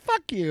 Oh,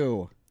 fuck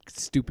you.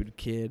 Stupid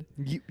kid.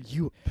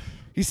 You.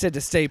 He said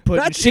to stay put,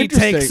 and That's she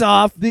interesting. takes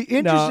off. The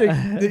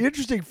interesting, No. the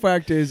interesting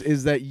fact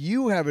is that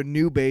you have a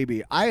new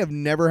baby. I have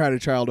never had a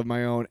child of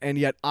my own, and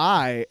yet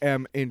I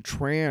am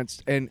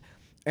entranced and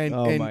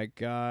Oh my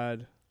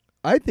god!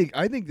 I think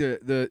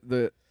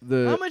the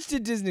How much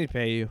did Disney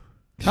pay you?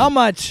 How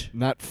much?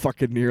 not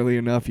fucking nearly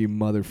enough, you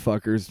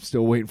motherfuckers.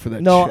 Still waiting for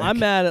that. No, check. I'm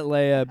mad at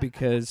Leia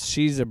because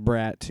she's a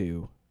brat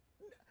too.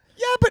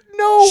 Yeah, but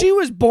no. She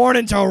was born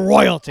into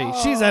royalty.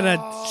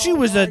 She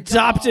was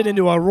adopted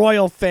into a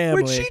royal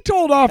family. when she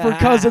told off her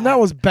cousin, that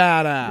was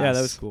badass. Yeah,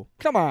 that was cool.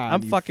 Come on,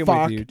 I'm you fucking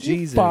fuck. with you.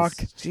 Jesus. fuck.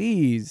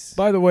 Jeez.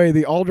 By the way,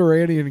 the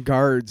Alderaanian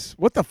guards.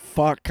 What the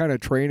fuck kind of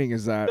training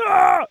is that?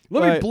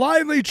 Let me Right.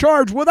 blindly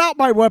charge without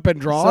my weapon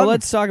drawn. So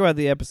let's talk about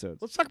the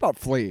episodes. Let's talk about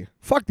Flea.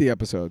 Fuck the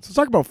episodes. Let's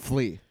talk about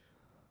Flea.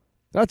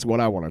 That's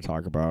what I want to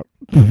talk about.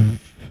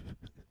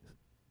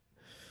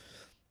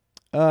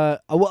 Well,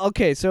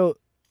 okay, so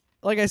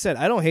like I said,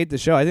 I don't hate the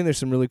show. I think there's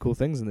some really cool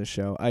things in this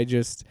show.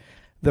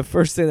 The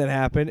first thing that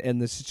happened,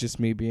 and this is just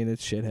me being a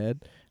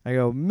shithead, I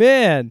go,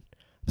 man,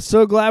 I'm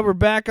so glad we're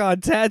back on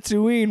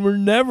Tatooine. We're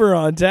never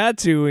on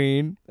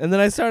Tatooine. And then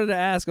I started to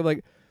ask, I'm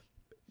like,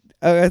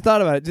 I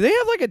thought about it. Do they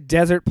have like a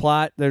desert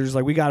plot? They're just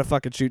like, we got to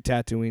fucking shoot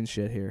Tatooine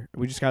shit here.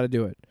 We just got to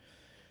do it.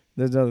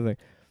 There's another thing.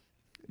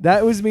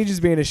 That was me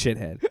just being a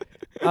shithead.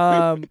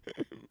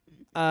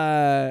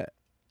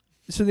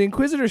 So the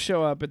Inquisitors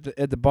show up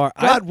at the bar.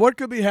 God, what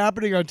could be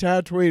happening on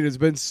Tatooine? It's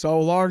been so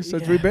long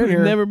since we've been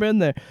here. Never been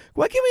there.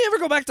 Why can't we ever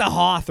go back to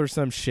Hoth or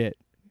some shit?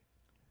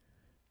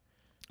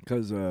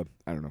 Because I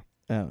don't know.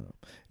 I don't know.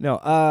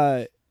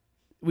 No.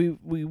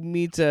 We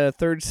meet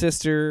third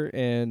sister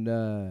and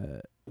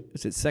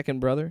is it second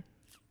brother?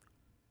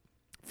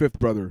 Fifth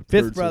brother.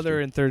 Fifth third brother sister.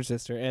 and third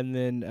sister, and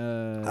then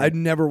I'd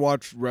never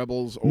watched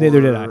Rebels or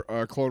Neither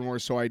did Clone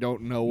Wars, so I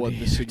don't know what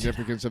the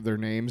significance of their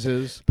names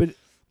is.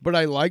 But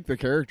I like the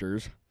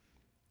characters.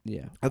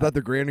 yeah, I thought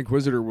the Grand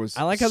Inquisitor was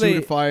I like how they-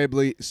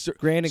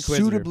 Grand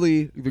Inquisitor.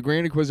 the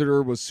Grand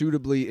Inquisitor was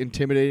suitably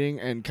intimidating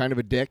and kind of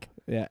a dick.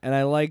 Yeah, and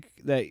I like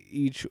that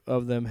each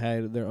of them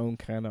had their own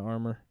kind of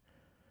armor.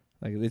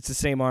 Like it's the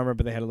same armor,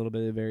 but they had a little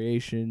bit of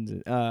variations.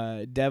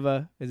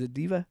 Deva, is it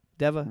Diva?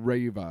 Deva?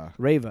 Reva.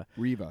 Why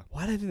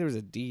did I think there was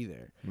a D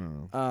there?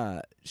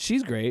 No.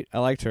 She's great. I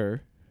liked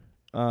her.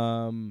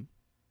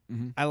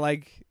 I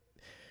like.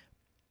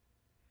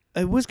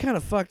 It was kind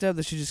of fucked up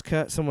that she just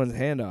cut someone's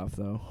hand off,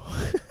 though.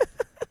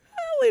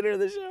 Later in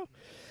the show,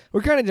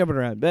 we're kind of jumping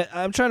around, but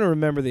I'm trying to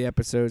remember the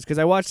episodes because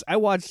I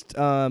watched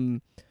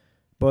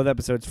both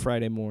episodes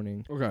Friday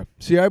morning. Okay.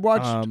 See, I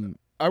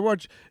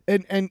watched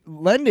and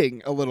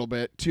lending a little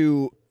bit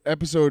to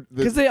episode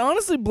Because they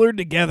honestly blurred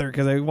together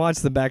because I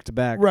watched them back to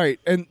back. Right,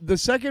 and the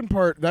second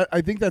part that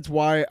I think that's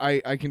why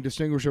I can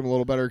distinguish them a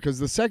little better because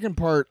the second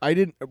part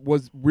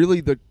was really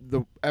the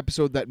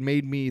episode that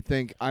made me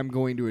think I'm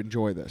going to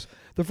enjoy this.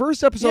 The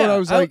first episode I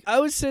was like, I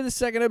would say the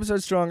second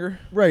episode's stronger.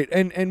 right,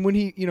 and when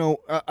he,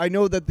 I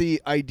know that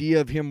the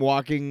idea of him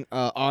walking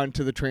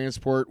onto the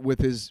transport with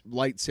his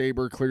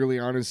lightsaber clearly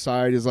on his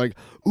side is like,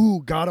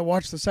 ooh, gotta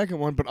watch the second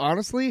one. But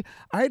honestly,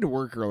 I had to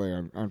work early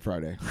on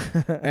Friday,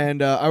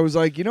 and I was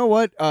like, you know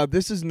what,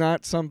 this is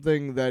not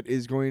something that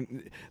is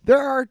going. There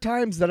are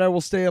times that I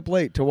will stay up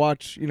late to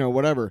watch,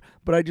 whatever.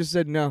 But I just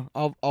said no,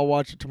 I'll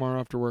watch it tomorrow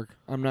after work.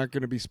 I'm not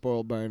going to be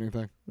spoiled by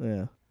anything.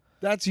 Yeah.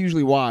 That's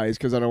usually wise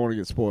because I don't want to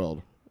get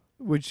spoiled.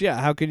 Which, yeah,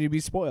 how can you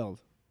be spoiled?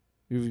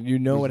 You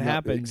know what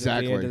happens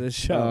exactly. at the end of the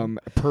show.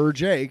 Per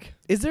Jake,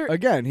 Is there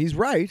again, he's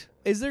right.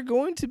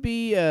 going to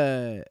be?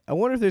 I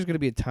wonder if there's going to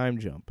be a time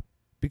jump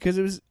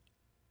because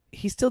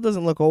he still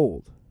doesn't look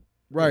old.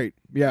 Right.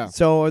 Yeah.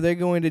 So are they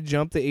going to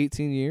jump the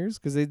 18 years?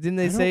 Because didn't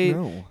they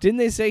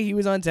say he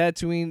was on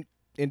Tatooine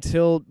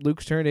until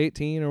Luke's turned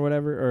 18 or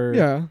whatever? Or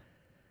Yeah.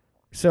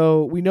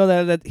 So we know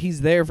that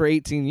he's there for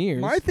 18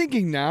 years. My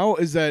thinking now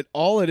is that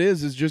all it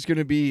is just going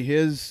to be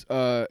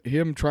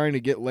him trying to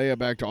get Leia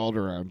back to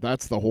Alderaan.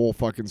 That's the whole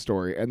fucking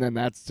story, and then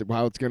that's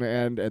how it's going to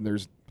end. And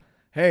there's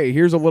hey,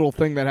 here's a little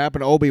thing that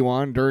happened to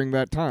Obi-Wan during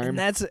that time. And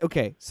that's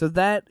okay. So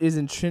that is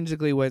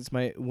intrinsically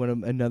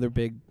another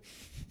big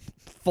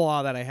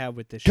flaw that I have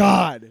with this show.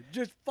 God,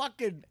 just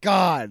fucking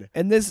God.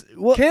 And this,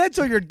 well,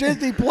 Cancel your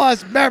Disney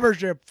Plus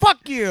membership.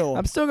 Fuck you.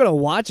 I'm still gonna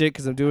watch it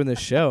because I'm doing this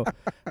show.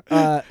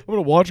 I'm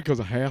gonna watch it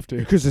because I have to.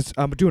 Because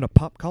I'm doing a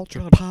pop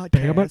culture podcast.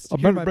 damn it. I'm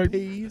Hear gonna my make-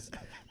 P's.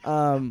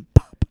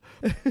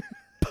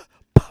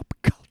 Pop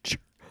culture.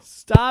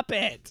 Stop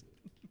it.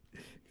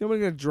 I'm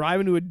gonna drive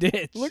into a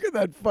ditch. Look at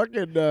that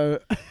fucking.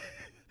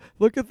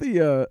 Look at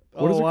the.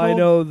 What is it called? I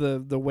know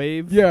the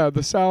wave. Yeah,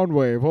 the sound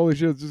wave. Holy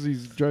shit! It's just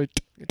these giant.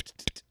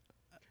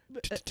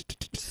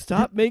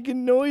 Stop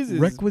making noises.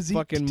 Requisite.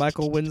 Fucking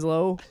Michael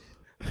Winslow.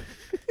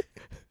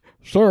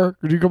 Sir,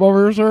 could you come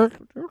over here, sir?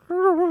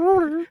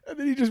 And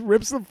then he just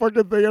rips the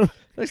fucking thing out.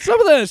 Like some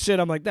of that shit,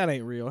 I'm like, that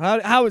ain't real.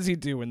 How is he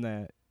doing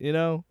that? You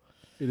know?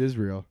 It is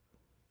real.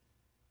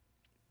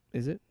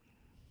 Is it?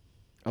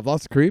 I've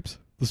lost the creeps.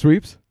 The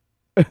sweeps.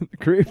 The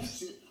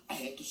creeps. I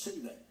had to say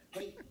that.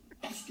 Hey,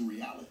 that's the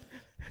reality.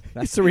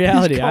 That's the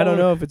reality. I don't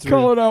know if it's real.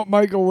 calling out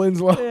Michael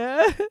Winslow.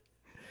 Yeah.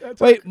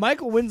 That's Wait,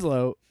 Michael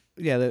Winslow.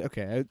 Yeah.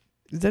 Okay.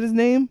 Is that his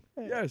name?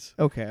 Yes.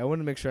 Okay. I want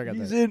to make sure I got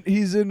He's that.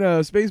 in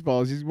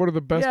Spaceballs. He's one of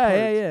the best Yeah.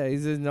 parts. Yeah.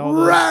 He's in all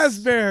those.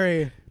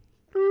 Raspberry.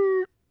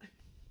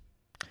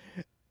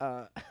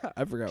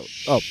 I forgot.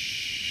 Oh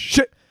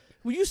shit.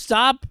 Will you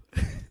stop?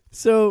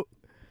 So,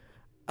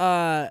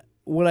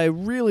 what I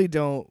really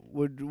don't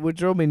would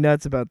drove me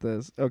nuts about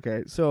this.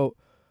 Okay, so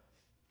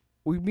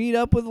we meet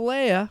up with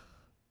Leia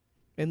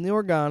and the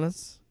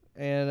Organas,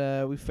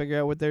 and we figure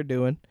out what they're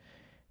doing,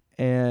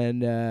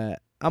 and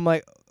I'm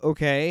like,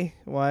 okay,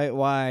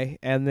 why?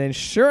 And then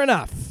sure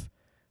enough,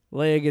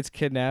 Leia gets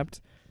kidnapped,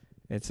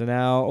 and so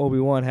now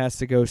Obi-Wan has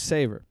to go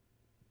save her.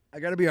 I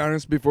gotta be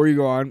honest before you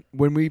go on.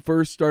 When we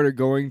first started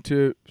going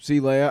to see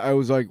Leia, I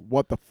was like,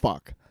 what the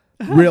fuck?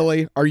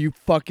 Really? Are you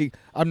fucking...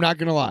 I'm not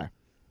gonna lie.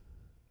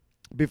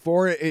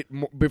 Before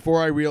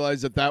I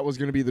realized that was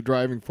gonna be the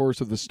driving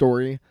force of the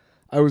story,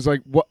 I was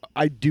like, what?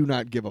 I do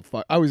not give a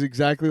fuck. I was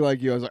exactly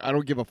like you. I was like, I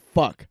don't give a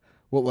fuck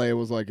what Leia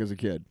was like as a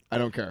kid. I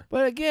don't care.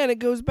 But again, it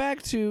goes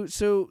back to,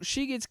 so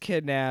she gets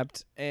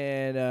kidnapped,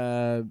 and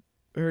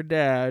her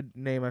dad,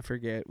 name I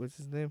forget, what's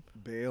his name?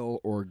 Bail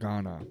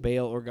Organa.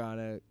 Bail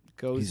Organa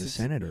goes He's a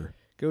senator.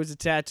 Goes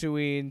to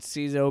Tatooine,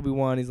 sees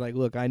Obi-Wan. He's like,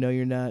 look, I know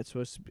you're not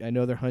supposed to, I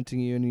know they're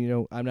hunting you, and you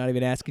know, I'm not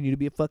even asking you to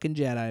be a fucking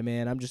Jedi,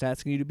 man. I'm just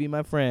asking you to be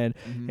my friend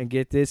and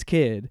get this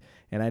kid.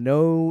 And I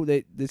know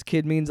that this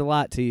kid means a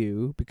lot to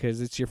you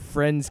because it's your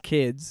friend's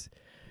kids,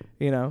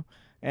 you know.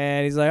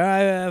 And he's like, all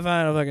right,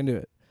 fine, I'll fucking do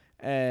it.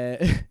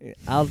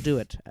 I'll do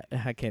it.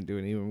 I can't do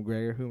it. Ewan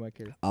McGregor, who am I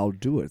kidding? I'll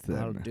do it then.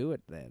 I'll do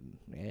it then.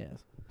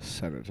 Yes.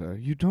 Senator,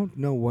 you don't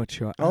know what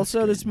you're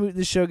Also, asking.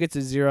 this show gets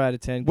a 0 out of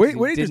 10. 'cause Wait, he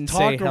wait, didn't just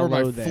say talk over my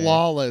hello there.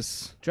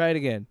 flawless. Try it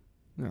again.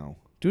 No.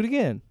 Do it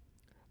again.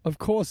 Of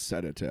course,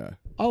 Senator.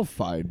 I'll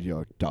find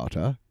your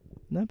daughter.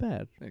 Not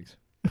bad. Thanks.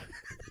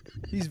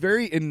 He's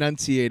very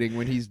enunciating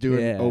when he's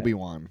doing Yeah.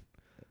 Obi-Wan.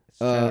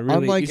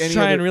 Unlike he's any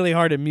trying other- really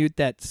hard to mute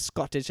that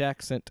Scottish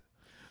accent.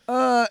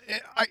 I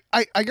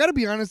gotta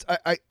be honest.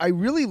 I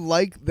really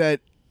like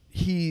that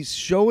he's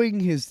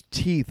showing his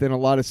teeth in a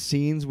lot of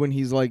scenes when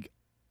he's like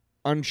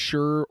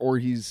unsure or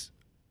he's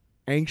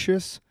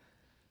anxious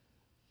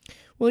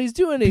Well, he's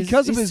doing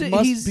because of he's,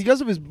 his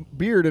because of his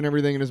beard and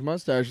everything and his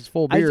mustache, his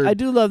full beard. I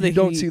do love that you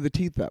don't he- see the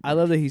teeth that much. I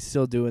love that he's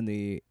still doing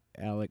the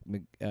Alec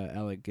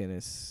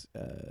Guinness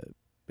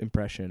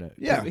impression. 'Cause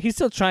Yeah. he's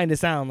still trying to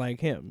sound like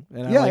him,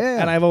 and Yeah, I like, yeah,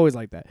 yeah. and I've always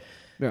liked that.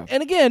 Yeah.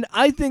 And again,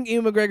 I think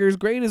Ewan McGregor is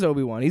great as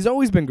Obi-Wan. He's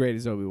always been great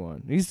as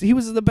Obi-Wan. He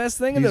was the best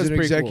thing in He's those an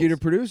prequels. executive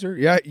producer.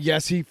 Yeah,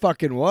 yes, he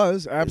fucking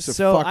was. So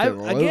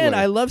Absolutely.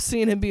 I love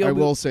seeing him be. I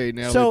will say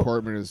Natalie So-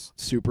 Portman is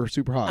super,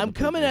 super hot. in I'm the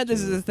coming prequels, at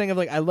this as too. a thing of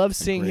like I love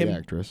seeing Great him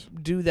actress.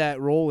 do that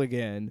role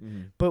again.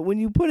 Mm-hmm. But when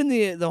you put in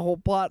the whole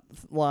plot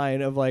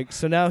line of like,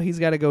 so now he's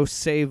got to go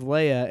save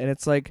Leia, and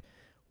it's like,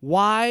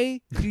 why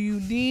do you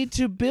need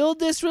to build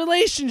this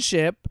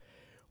relationship?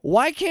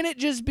 Why can't it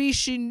just be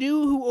she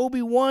knew who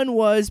Obi-Wan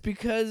was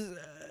because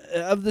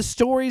of the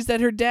stories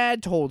that her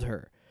dad told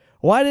her?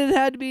 Why did it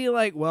have to be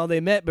like, well, they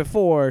met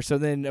before, so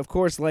then of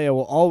course Leia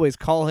will always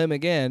call him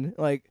again?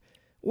 Like,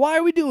 why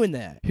are we doing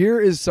that? Here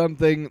is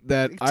something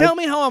that Tell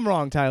me how I'm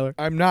wrong, Tyler.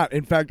 I'm not.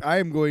 In fact, I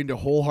am going to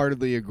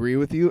wholeheartedly agree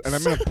with you, and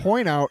I'm going to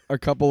point out a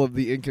couple of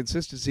the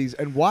inconsistencies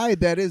and why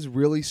that is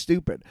really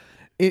stupid.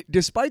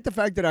 Despite the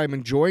fact that I'm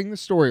enjoying the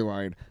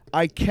storyline,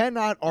 I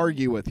cannot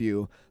argue with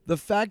you. The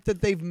fact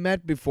that they've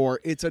met before,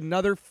 it's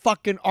another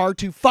fucking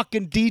R2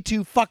 fucking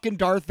D2 fucking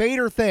Darth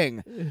Vader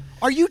thing.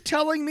 Are you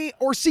telling me,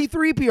 or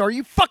C-3PO, are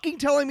you fucking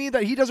telling me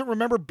that he doesn't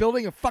remember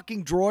building a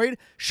fucking droid?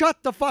 Shut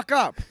the fuck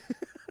up.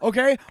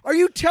 Okay? Are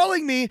you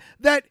telling me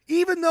that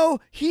even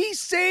though he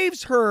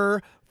saves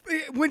her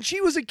when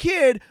she was a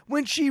kid,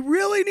 when she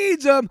really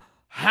needs him,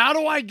 how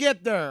do I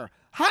get there?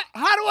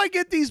 How do I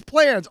get these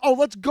plans? Oh,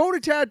 let's go to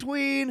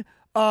Tatooine,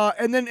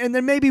 and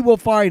then maybe we'll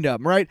find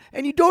him, right?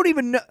 And you don't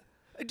even know.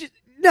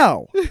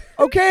 No,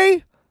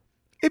 okay?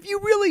 If you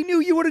really knew,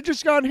 you would have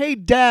just gone, "Hey,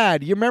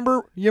 Dad, you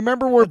remember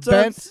where That's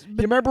what I'm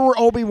you remember where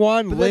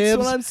Obi-Wan but lives?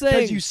 that's what I'm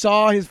saying. you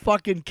saw his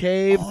fucking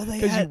cave All they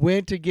because you had-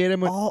 went to get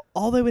him."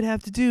 All they would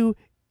have to do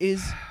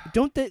is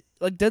don't they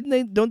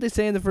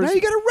say in the first Now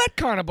you got to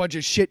retcon a bunch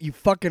of shit, you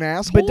fucking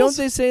assholes. but don't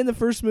they say in the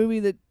first movie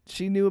that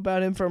she knew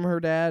about him from her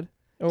dad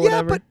or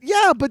Yeah, whatever?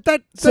 but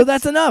that. So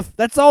that's enough.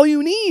 That's all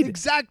you need.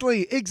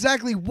 exactly.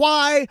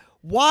 Why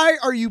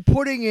are you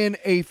putting in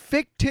a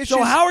fictitious?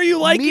 So how are you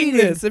liking meeting?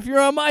 this if you're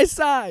on my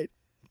side?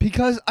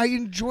 Because I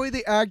enjoy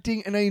the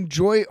acting and I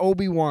enjoy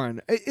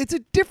Obi-Wan. It's a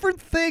different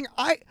thing.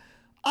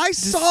 I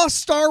saw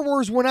Star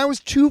Wars when I was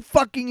 2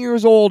 fucking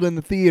years old in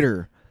the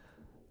theater.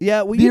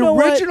 Yeah, well, The you know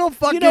original what?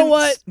 fucking You know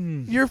what?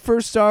 Mm. Your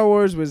first Star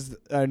Wars was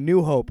A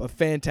New Hope, a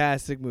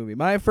fantastic movie.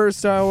 My first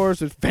Star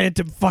Wars was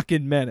Phantom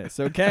fucking Menace,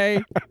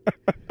 okay?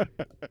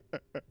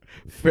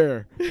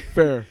 Fair.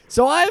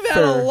 So I've had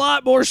Fair. a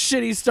lot more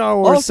shitty Star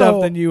Wars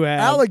stuff than you have.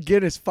 Alec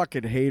Guinness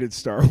fucking hated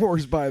Star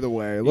Wars, by the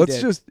way. Let's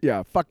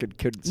did. fucking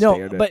couldn't No,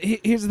 stand it. but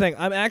here's the thing.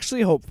 I'm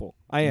actually hopeful.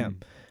 I am.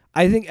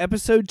 I think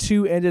episode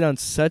 2 ended on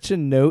such a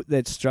note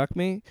that struck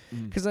me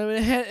because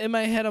in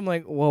my head I'm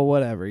like, well,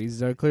 whatever.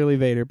 He's clearly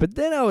Vader. But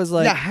then I was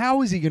like, yeah,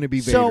 how is he going to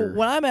be Vader?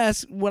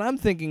 so when I'm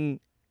thinking,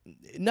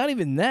 not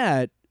even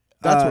that.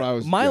 That's what I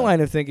was- My yeah.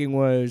 line of thinking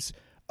was,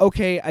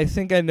 okay, I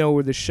think I know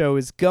where the show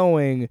is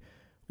going.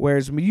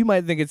 Whereas you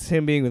might think it's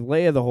him being with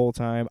Leia the whole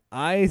time.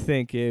 I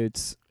think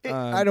it's.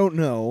 I don't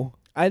know.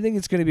 I think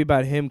it's going to be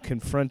about him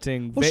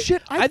confronting. Well,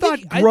 shit, I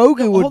think- thought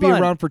Grogu would hold be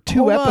on, around for 2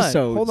 hold on,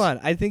 episodes. Hold on,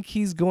 I think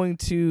he's going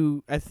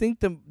to. I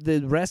think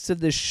the rest of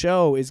the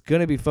show is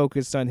going to be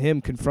focused on him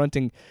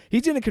confronting.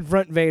 He's going to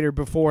confront Vader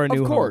before A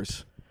New Of Hope,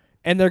 course.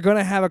 and they're going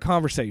to have a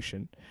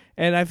conversation.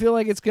 And I feel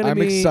like it's going to I'm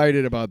be.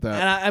 excited about that.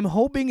 And I'm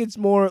hoping it's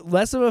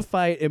less of a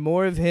fight and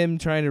more of him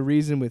trying to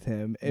reason with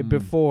him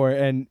before.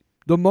 And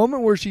The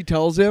moment where she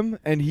tells him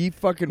and he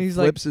fucking He's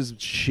like- flips his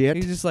shit.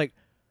 he's just like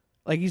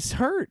he's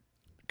hurt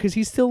because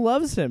he still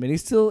loves him and he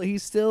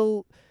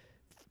still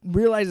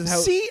realizes how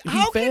See,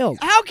 he failed.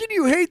 How can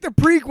you hate the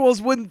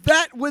prequels when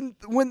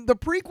the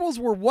prequels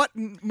were what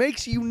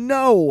makes you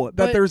know that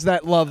But- there's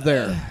that love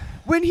there?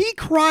 When he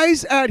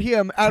cries at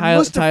him at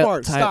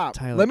Mustafar, stop.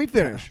 Tyler, Let me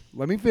finish.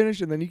 Let me finish,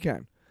 and then you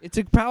can. It's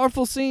a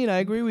powerful scene. I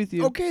agree with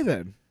you. Okay,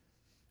 then.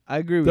 I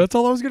agree with That's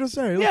all I was gonna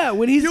say. you. Yeah,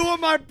 when he's You were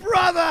my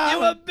brother.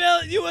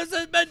 you was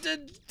meant to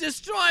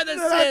destroy the You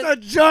have to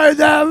join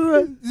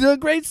them. It's a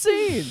great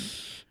scene.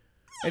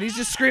 And he's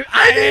just screaming,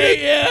 I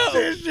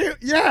hate you.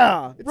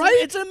 Yeah. Right?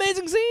 It's an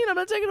amazing scene. I'm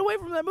not taking it away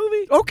from that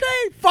movie.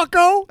 Okay,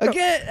 fucko.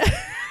 Again.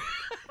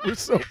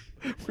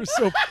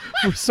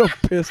 We're so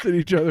pissed at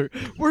each other.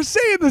 We're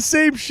saying the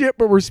same shit,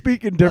 but we're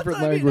speaking different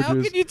I mean, languages. how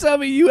can you tell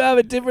me you have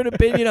a different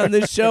opinion on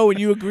this show and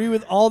you agree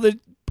with all the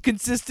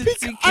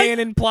consistency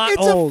canon plot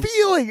It's holes? a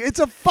feeling. It's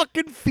a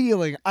fucking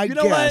feeling. I You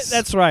know guess. what?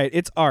 That's right.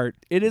 It's art.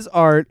 It is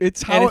art.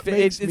 It's how and it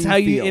makes it's me how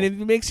you feel. and if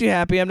it makes you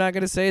happy, I'm not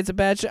going to say it's a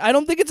bad show. I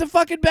don't think it's a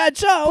fucking bad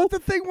show. But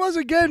the thing was,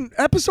 again,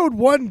 episode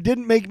 1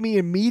 didn't make me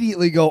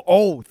immediately go,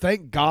 "Oh,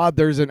 thank God,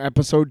 there's an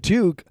episode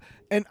 2."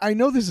 And I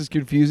know this is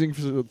confusing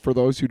for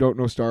those who don't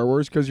know Star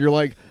Wars because you're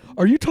like,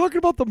 "Are you talking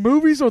about the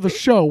movies or the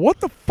show?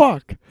 What the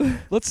fuck?"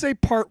 Let's say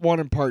part 1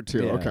 and part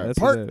 2. Yeah, okay, that's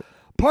what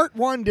Part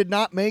 1 did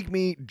not make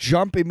me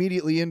jump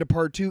immediately into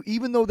part 2,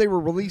 even though they were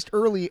released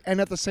early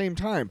and at the same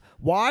time.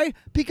 Why?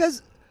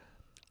 Because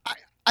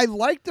I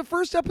liked the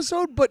first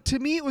episode, but to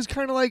me it was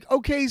kind of like,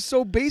 okay,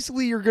 so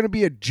basically you're going to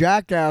be a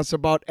jackass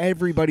about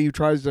everybody who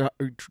tries to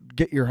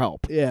get your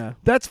help. Yeah.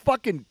 That's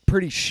fucking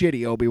pretty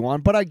shitty,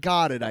 Obi-Wan, but I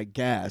got it, I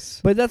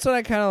guess. But that's what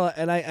I kind of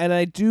and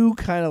I do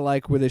kind of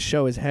like where the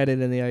show is headed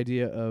and the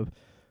idea of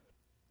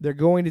they're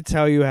going to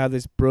tell you how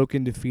this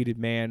broken, defeated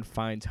man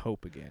finds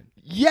hope again.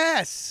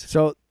 Yes!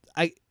 So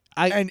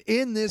And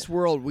in this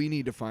world, we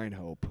need to find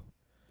hope.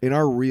 In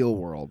our real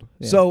world.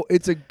 Yeah. So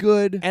it's a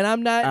good... and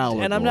I'm not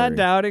allegory.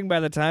 doubting by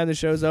the time the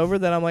show's over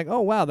that I'm like, oh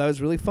wow, that was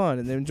really fun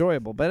and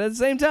enjoyable. But at the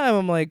same time,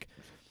 I'm like,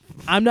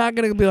 I'm not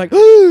gonna be like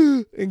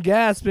and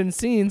gasp in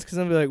scenes because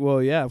I'm gonna be like,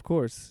 well, yeah, of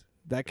course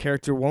that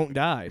character won't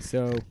die.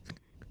 So,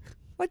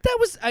 like that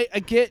was I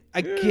get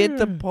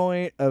the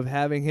point of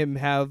having him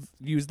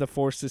use the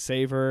Force to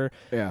save her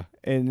Yeah.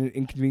 in an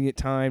inconvenient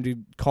time to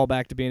call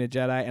back to being a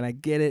Jedi, and I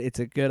get it. It's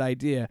a good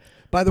idea.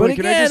 By the But way,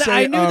 can again, I just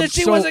say... I knew that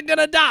she wasn't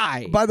gonna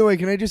die. By the way,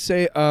 can I just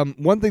say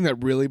one thing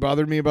that really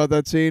bothered me about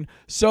that scene?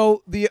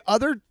 So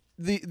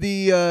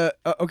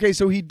okay,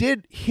 so he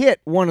did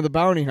hit one of the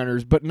bounty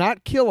hunters, but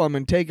not kill him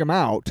and take him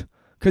out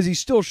because he's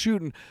still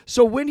shooting.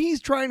 So when he's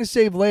trying to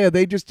save Leia,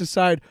 they just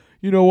decide,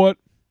 you know what?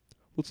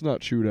 Let's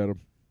not shoot at him.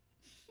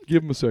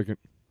 Give him a second.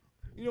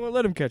 You know what?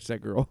 Let him catch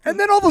that girl. And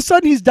then all of a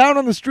sudden, he's down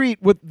on the street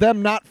with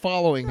them not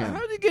following him. How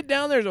did he get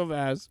down there so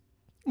fast?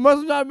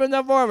 Must not have been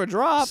that far of a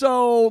drop.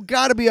 So,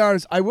 gotta be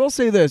honest, I will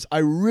say this. I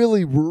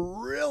really,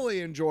 really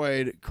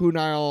enjoyed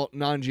Kumail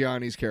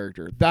Nanjiani's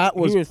character. That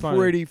was, was funny.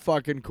 pretty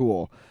fucking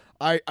cool.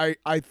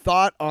 I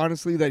thought,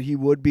 honestly, that he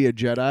would be a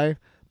Jedi,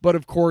 but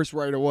of course,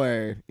 right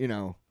away, you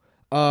know.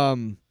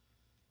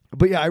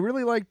 But yeah, I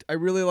really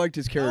liked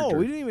his character. Oh,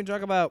 we didn't even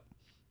talk about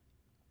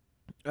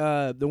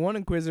The one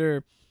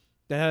Inquisitor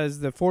that has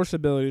the Force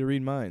ability to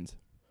read minds.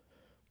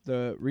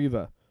 The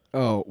Reva.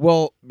 Oh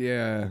well,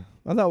 yeah.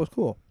 I thought it was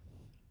cool.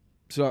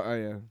 So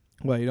yeah.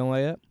 What, you don't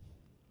like it?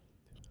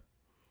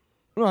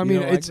 No, I You mean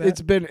don't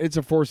like it's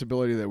a Force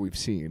ability that we've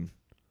seen.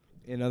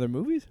 In other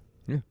movies?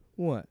 Yeah.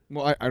 What?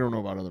 Well, I don't know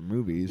about other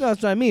movies. No,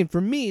 that's what I mean.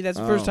 For me, that's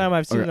the first time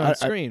I've seen it on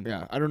screen.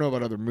 Yeah, I don't know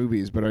about other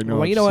movies, but I know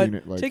Well, I've you know seen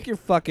what? it. Like, Take your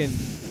fucking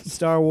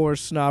Star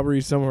Wars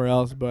snobbery somewhere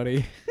else,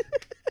 buddy.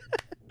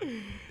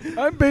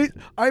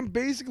 I'm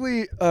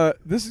basically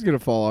this is gonna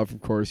fall off,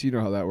 of course. You know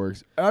how that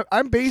works.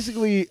 I'm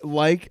basically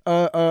like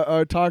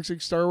a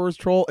toxic Star Wars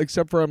troll,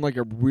 except for I'm like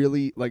a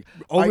really like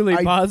Overly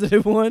I-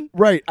 positive one.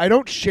 Right. I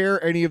don't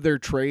share any of their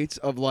traits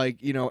of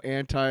like, you know,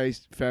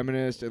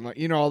 anti-feminist and like,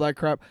 you know, all that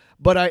crap.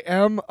 But I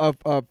am a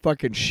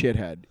fucking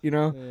shithead, you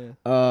know,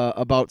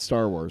 about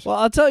Star Wars. Well,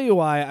 I'll tell you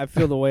why I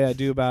feel the way I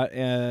do about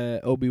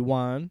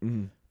Obi-Wan.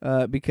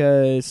 Mhm.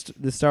 Because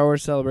the Star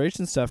Wars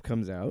Celebration stuff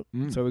comes out.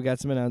 Mm. So we got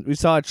some announcements. We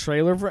saw a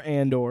trailer for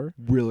Andor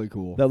Really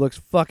cool. that looks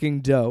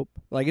fucking dope.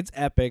 Like, it's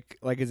epic.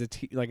 Like,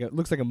 it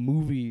looks like a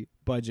movie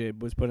budget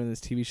was put in this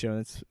TV show, and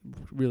it's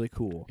really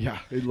cool. Yeah,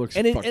 it looks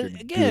And fucking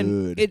again,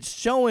 good. it's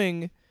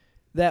showing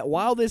that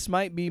while this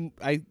might be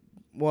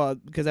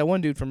because that one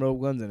dude from Rogue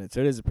One's in it,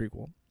 so it is a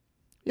prequel.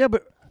 Yeah,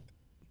 but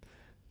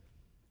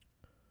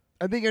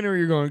I think I know where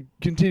you're going.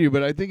 Continue,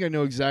 but I think I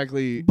know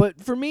exactly. But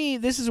for me,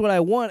 this is what I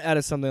want out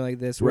of something like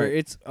this, where Right.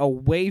 it's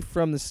away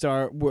from the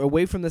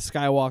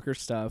Skywalker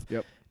stuff.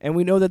 Yep. And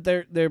we know that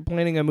they're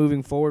planning on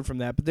moving forward from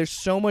that, but there's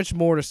so much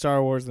more to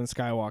Star Wars than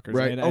Skywalkers.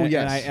 Right. And, Oh, and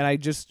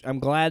yes. I'm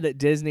glad that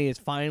Disney is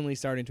finally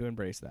starting to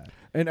embrace that.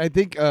 And I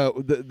think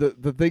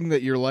the thing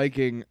that you're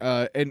liking,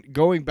 and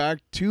going back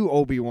to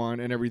Obi-Wan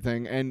and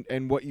everything,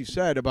 and what you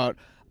said about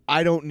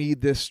I don't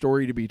need this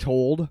story to be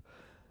told.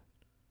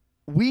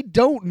 We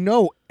don't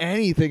know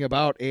anything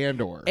about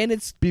Andor, And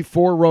it's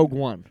before Rogue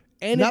One.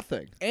 and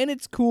Nothing. And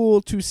it's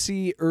cool to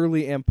see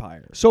early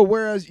Empire. So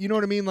whereas, you know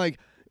what I mean, like,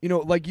 you know,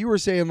 like you were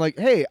saying, like,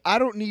 hey, I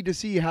don't need to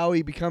see how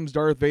he becomes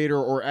Darth Vader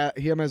or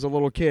him as a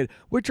little kid,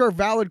 which are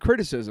valid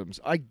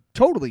criticisms. I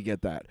totally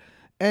get that.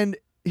 And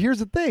here's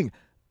the thing.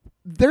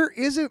 There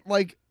isn't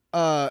like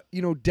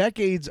you know,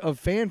 decades of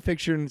fan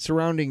fiction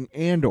surrounding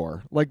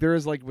Andor like there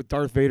is like with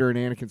Darth Vader and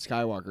Anakin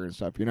Skywalker and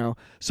stuff, you know?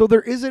 So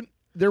there isn't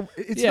there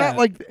it's Yeah. not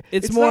like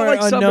It's not more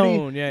like somebody,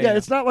 unknown. Yeah.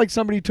 it's not like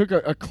somebody took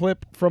a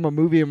clip from a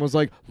movie and was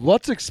like,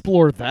 let's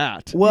explore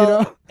that. Well,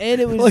 you know?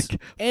 and it was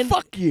Like, and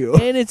fuck you.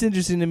 And it's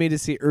interesting to me to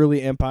see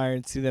early Empire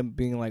and see them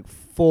being like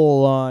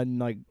full on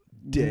like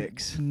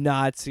Dicks.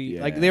 Nazi.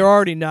 Like Yeah. they were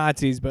already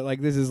Nazis, but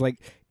like this is like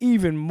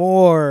even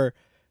more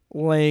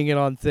laying it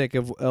on thick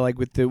of like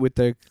with the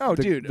Oh,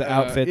 the, dude, the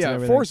outfits yeah, and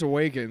everything. Force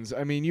Awakens.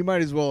 I mean, you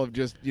might as well have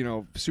just, you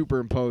know,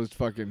 superimposed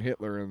fucking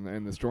Hitler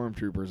and the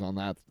stormtroopers on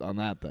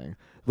that thing.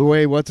 The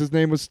way what's his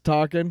name was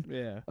talking.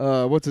 Yeah.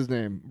 What's his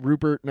name?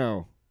 Rupert?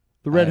 No,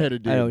 the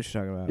redheaded dude. I know what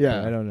you're talking about. Yeah.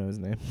 but I don't know his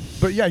name.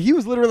 But yeah, he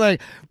was literally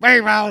like,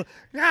 well,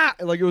 yeah,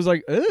 like it was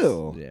like,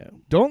 ew. Yeah.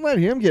 Don't let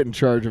him get in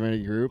charge of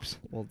any groups.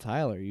 Well,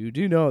 Tyler, you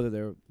do know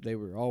that they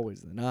were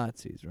always the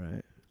Nazis,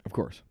 right? Of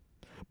course.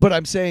 But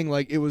I'm saying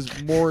like it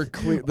was more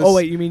clear. Oh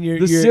wait, you mean the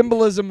you're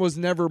symbolism was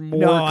never more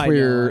No, I know,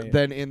 clear I know.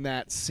 than in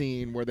that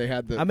scene where they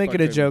had the. I'm making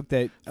a fucking- joke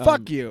that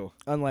Fuck you.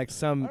 unlike I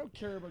some don't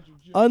care about your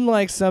joke.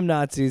 unlike some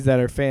Nazis that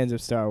are fans of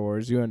Star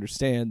Wars, you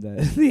understand that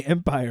the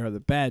Empire are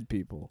the bad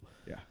people.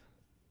 Yeah.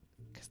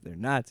 Because they're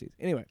Nazis.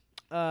 Anyway,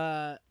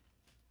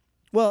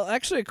 well,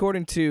 actually,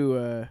 according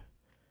to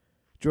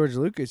George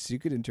Lucas, you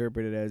could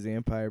interpret it as the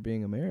Empire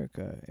being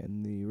America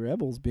and the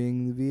rebels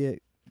being the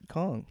Viet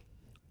Cong.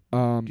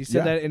 He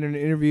said that in an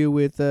interview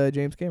with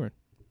James Cameron.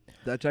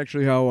 That's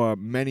actually how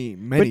many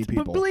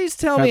people. But please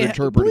tell have me,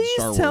 interpreted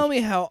Star please tell Wars.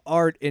 me how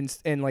art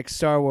and like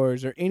Star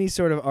Wars or any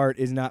sort of art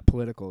is not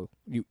political.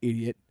 You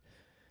idiot!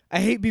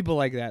 I hate people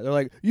like that. They're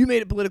like, you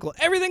made it political.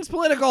 Everything's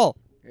political.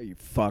 Hey, you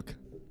fuck.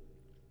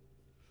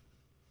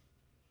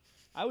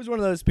 I was one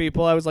of those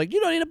people. I was like, you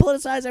don't need to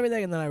politicize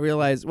everything, and then I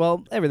realized,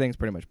 well, everything's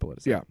pretty much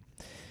politicized. Yeah.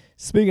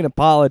 Speaking of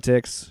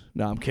politics,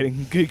 no, I'm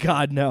kidding. Good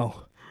God,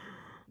 no.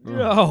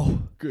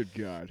 No. Good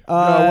God.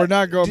 No, we're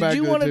not going back Did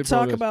to you the want to tinfoil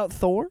talk dust. about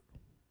Thor?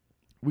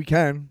 We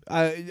can.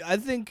 I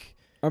think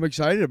I'm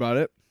excited about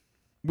it.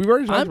 We've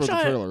already talked I'm about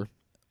trying- the trailer.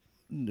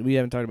 we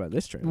haven't talked about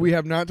this trailer. We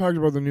have not talked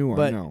about the new one.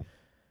 But- no.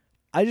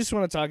 I just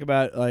want to talk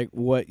about like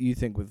what you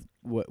think with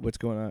what's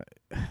going on.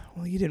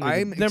 Well, you didn't.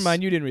 Read never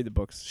mind. You didn't read the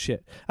books.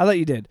 Shit. I thought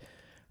you did.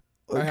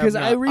 Because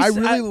I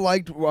really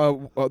liked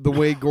the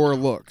way Gore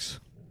looks.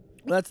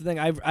 That's the thing.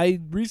 I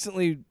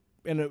recently,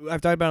 and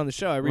I've talked about it on the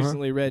show. I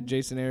recently read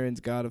Jason Aaron's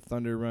God of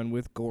Thunder run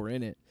with Gore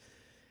in it,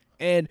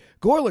 and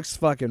Gore looks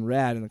fucking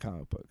rad in the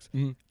comic books.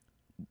 Mhm.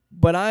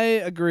 But I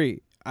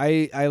agree.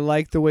 I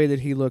like the way that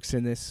he looks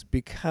in this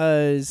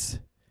because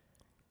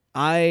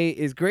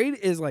as great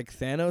as like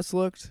Thanos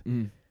looked,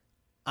 Mm.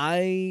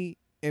 I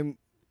am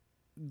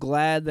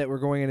glad that we're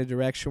going in a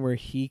direction where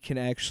he can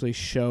actually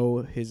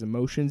show his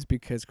emotions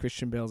because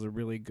Christian Bale's a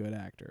really good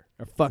actor,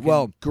 a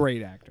fucking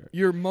great actor.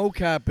 You're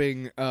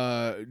mocapping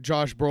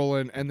Josh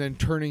Brolin and then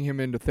turning him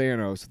into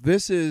Thanos.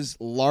 This is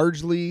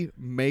largely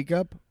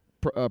makeup,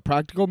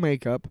 practical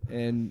makeup,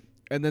 and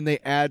then they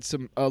add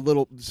some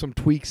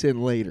tweaks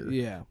in later.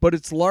 Yeah. But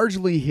it's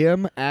largely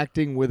him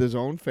acting with his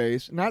own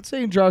face. Not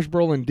saying Josh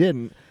Brolin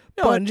didn't.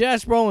 No, but and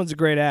Josh Brolin's a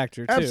great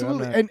actor too.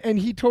 absolutely, and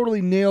he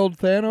totally nailed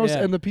Thanos,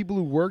 Yeah. and the people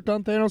who worked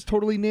on Thanos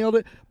totally nailed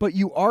it. But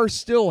you are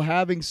still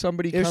having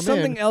somebody There's come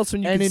something in else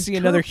when you and can see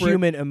another interpret-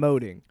 human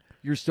emoting.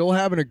 You're still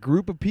having a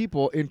group of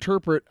people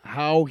interpret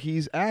how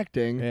he's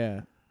acting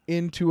Yeah.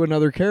 into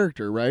another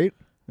character, right?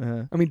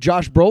 Uh-huh. I mean,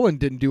 Josh Brolin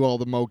didn't do all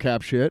the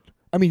mocap shit.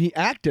 I mean, he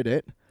acted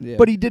it, Yeah.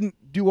 but he didn't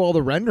do all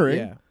the rendering.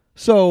 Yeah.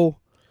 So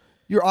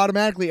you're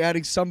automatically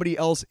adding somebody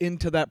else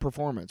into that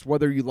performance,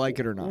 whether you like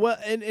it or not. Well,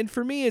 and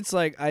for me, it's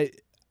like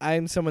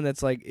I'm someone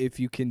that's like, if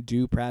you can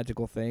do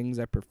practical things,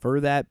 I prefer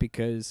that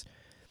because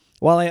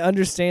while I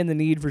understand the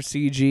need for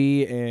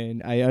CG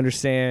and I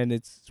understand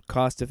it's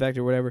cost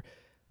effective or whatever,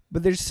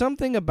 but there's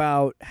something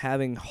about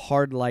having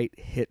hard light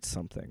hit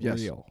something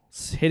real,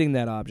 hitting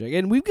that object.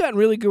 And we've gotten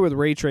really good with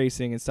ray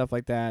tracing and stuff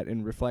like that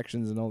and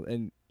reflections and all,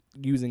 and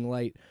using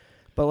light.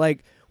 But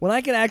like when I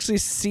can actually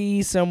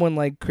see someone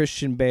like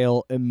Christian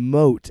Bale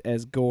emote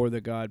as Gore the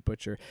God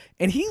Butcher,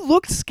 and he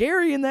looked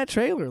scary in that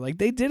trailer. Like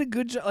they did a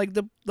good job. Like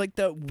the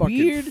Fucking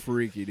weird,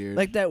 freaky, dude.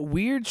 like that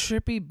weird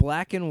trippy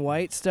black and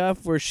white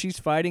stuff where she's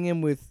fighting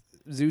him with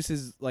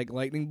Zeus's like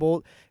lightning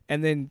bolt,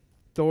 and then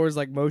Thor's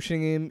like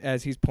motioning him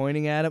as he's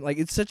pointing at him. Like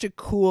it's such a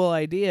cool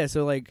idea.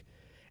 So like,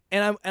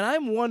 and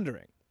I'm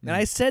wondering, and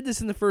I said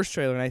this in the first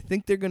trailer, and I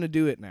think they're gonna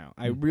do it now.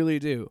 I really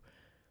do.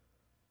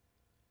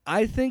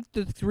 I think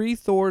the 3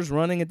 Thors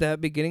running at the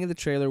beginning of the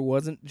trailer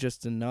wasn't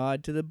just a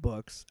nod to the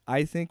books.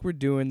 I think we're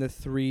doing the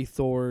 3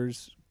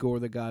 Thors Gore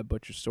the God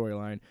Butcher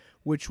storyline,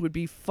 which would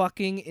be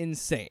fucking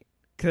insane.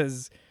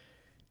 Because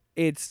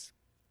it's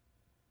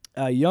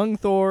a young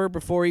Thor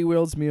before he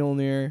wields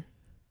Mjolnir.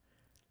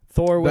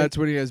 Thor with That's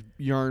when he has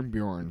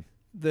Yarnbjorn,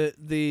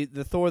 the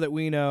Thor that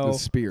we know. the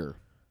spear.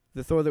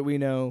 The Thor that we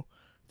know,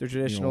 the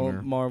traditional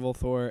Mjolnir. Marvel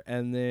Thor,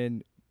 and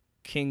then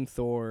King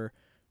Thor,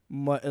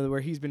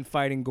 where he's been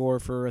fighting Gore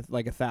for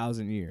like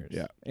 1,000 years.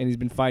 Yeah. And he's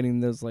been fighting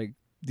those like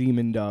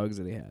demon dogs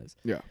that he has.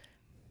 Yeah.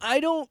 I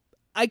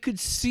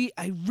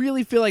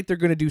really feel like they're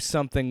going to do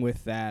something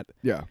with that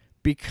Yeah.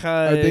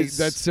 because I think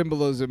that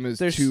symbolism is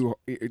there's- too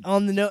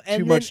on the note,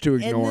 too much to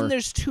And ignore. then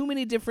there's too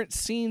many different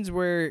scenes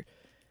where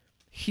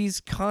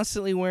he's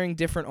constantly wearing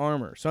different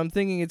armor. So I'm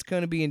thinking it's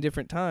going to be in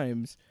different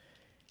times.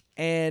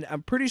 And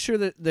I'm pretty sure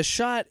that the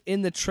shot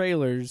in the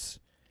trailers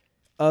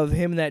of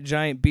him and that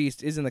giant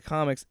beast is in the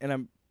comics.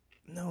 And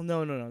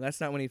no. That's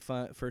not when he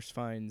first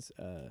finds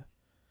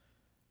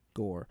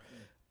Gore.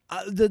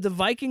 The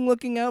Viking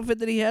looking outfit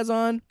that he has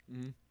on,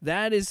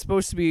 that is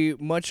supposed to be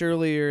much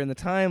earlier in the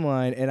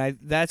timeline, and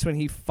that's when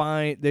he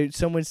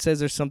someone says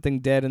there's something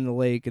dead in the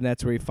lake, and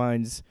that's where he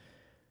finds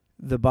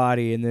the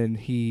body, and then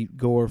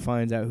Gore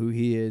finds out who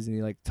he is, and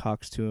he like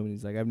talks to him, and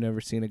he's like, I've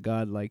never seen a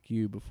god like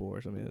you before,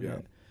 or something like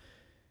that.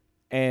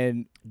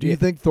 And Do you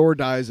think Thor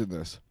dies in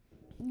this?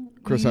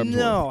 Chris Hemsworth?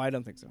 No, I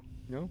don't think so.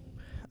 No?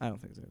 I don't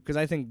think so, because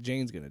I think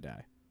Jane's gonna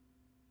die,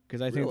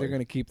 because I think they're Really?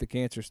 gonna keep the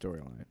cancer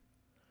storyline.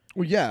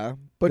 Well, yeah,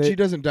 but They- she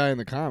doesn't die in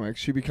the comics.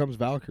 She becomes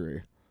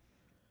Valkyrie.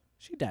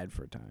 She died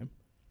for a time.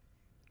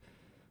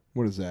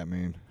 What does that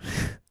mean?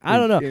 I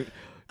don't know.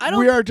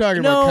 We are talking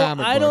about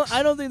comic books.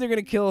 I don't think they're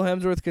gonna kill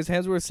Hemsworth because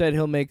Hemsworth said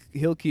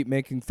he'll keep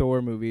making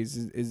Thor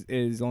movies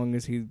as long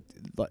as he.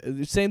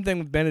 The same thing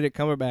with Benedict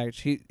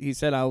Cumberbatch. He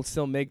said I'll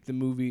still make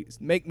movies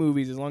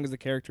as long as the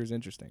character is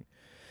interesting.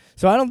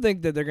 So I don't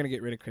think that they're gonna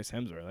get rid of Chris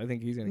Hemsworth. I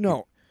think he's gonna.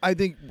 No, I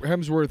think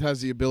Hemsworth has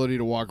the ability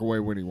to walk away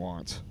when he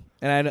wants.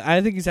 And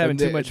I think he's having And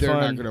too much they're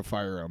fun. not going to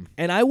fire him.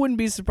 And I wouldn't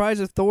be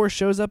surprised if Thor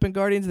shows up in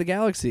Guardians of the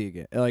Galaxy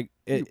again. Like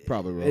He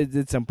probably will.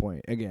 at some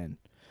point again.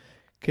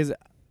 Because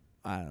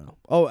I don't know.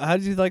 Oh, how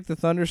did you like the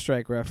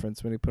Thunderstrike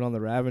reference when he put on the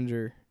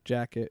Ravager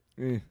jacket?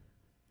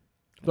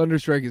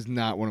 Thunderstrike is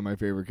not one of my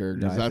favorite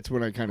characters. No, That's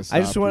when I kind of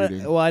I stopped just want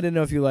reading. to. Well, I didn't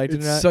know if you liked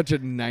It's it or not. such a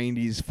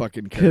 90s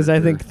fucking character. Because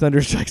I think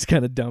Thunderstrike's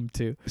kind of dumb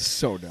too.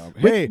 so dumb.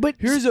 But- Hey, but-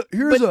 here's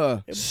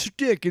a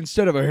stick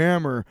instead of a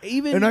hammer.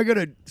 Even And I got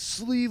a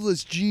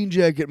sleeveless jean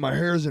jacket. My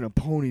hair's in a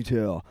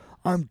ponytail.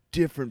 I'm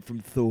different from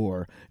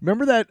Thor.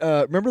 Remember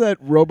that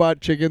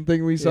robot chicken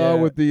thing we saw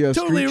Yeah. with the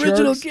totally street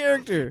original sharks?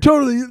 character.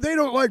 Totally. They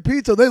don't like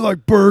pizza. They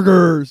like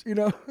burgers. You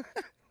know.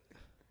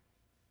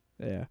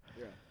 Yeah.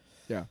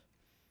 Yeah.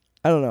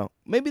 I don't know.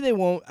 Maybe they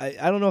won't. I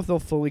don't know if they'll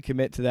fully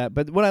commit to that.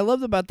 But what I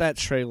loved about that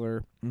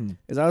trailer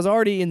is I was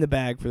already in the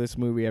bag for this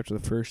movie after the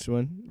first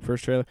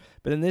trailer.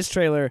 But then this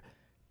trailer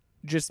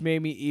just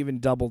made me even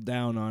double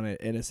down on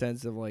it in a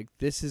sense of like,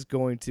 this is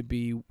going to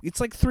be, it's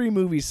like 3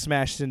 movies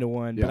smashed into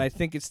one, Yeah. but I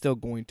think it's still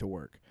going to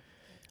work.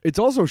 It's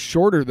also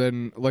shorter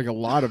than like a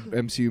lot of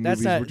MCU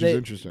That's movies, not, which is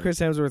interesting. Chris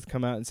Hemsworth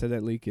come out and said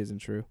that leak isn't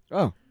true.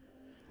 Oh,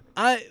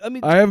 I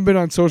mean, I haven't been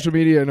on social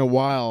media in a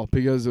while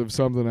because of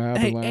something that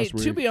happened hey, last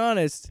week. to be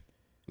honest,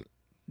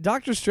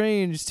 Doctor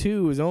Strange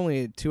 2 is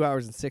only 2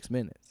 hours and 6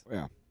 minutes.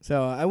 Yeah.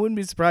 So I wouldn't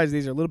be surprised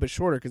these are a little bit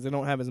shorter because they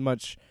don't have as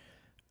much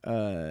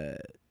Yeah.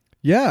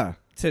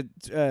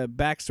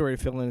 backstory to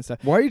fill in and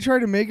stuff. Why are you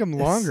trying to make them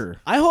longer?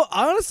 I hope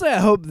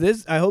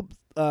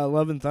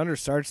Love and Thunder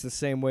starts the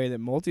same way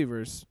that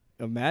Multiverse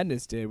of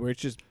Madness did, where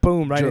it's just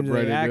boom right Jump into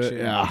right the into it, action.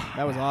 yeah.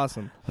 That was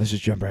awesome. Let's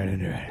just jump right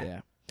into it.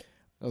 Yeah.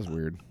 That was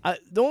weird.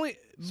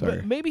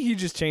 But maybe he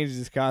just changes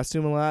his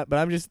costume a lot,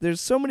 but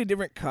there's so many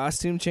different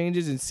costume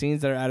changes and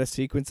scenes that are out of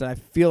sequence that I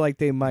feel like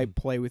they might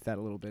play with that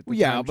a little bit.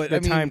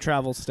 Time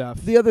travel stuff.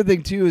 The other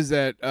thing too is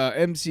that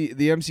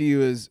the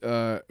MCU is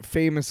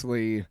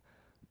famously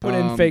Put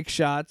in fake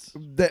shots.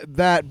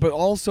 But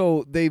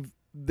also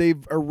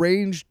they've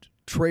arranged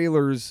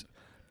trailers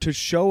to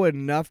show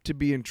enough to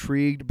be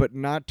intrigued, but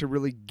not to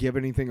really give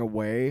anything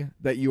away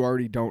that you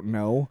already don't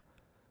know.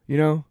 You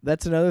know,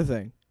 that's another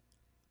thing.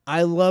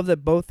 I love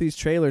that both these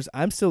trailers.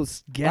 I'm still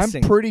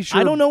guessing. I'm pretty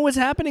sure. I don't know what's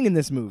happening in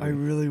this movie. I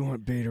really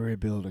want Beta Ray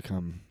Bill to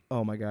come.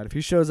 Oh my god, if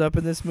he shows up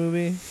in this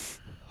movie.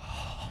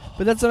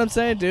 But that's what I'm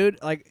saying,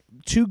 dude. Like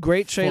 2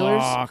 great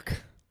trailers. Fuck.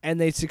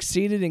 And they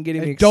succeeded in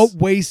getting. Don't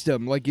waste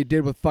them like you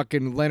did with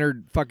fucking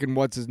Leonard. Fucking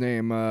what's his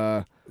name?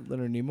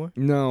 Leonard Nimoy.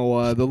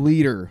 No, the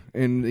leader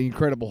in the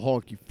Incredible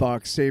Hulk. You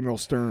fuck Samuel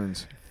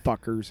Stearns.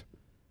 Fuckers.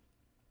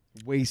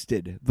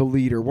 Wasted the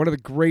leader. One of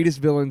the greatest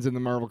villains in the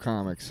Marvel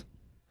comics.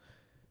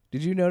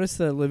 Did you notice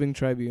the Living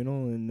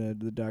Tribunal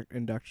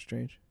in Doctor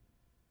Strange?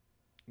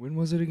 When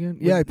was it again?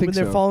 Yeah, I think when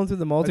so. they're falling through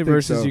the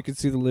multiverses, so. You can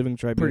see the Living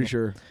Tribunal. Pretty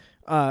sure.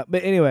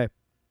 But anyway,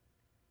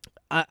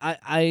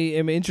 I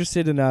am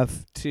interested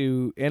enough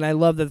to, and I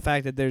love the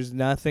fact that there's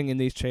nothing in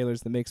these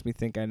trailers that makes me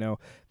think I know.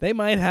 They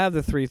might have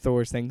the 3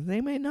 Thors thing. They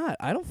may not.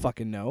 I don't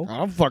fucking know. I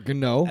don't fucking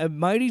know.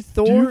 Mighty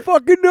Thor. Do you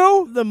fucking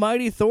know? The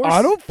Mighty Thor.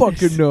 I don't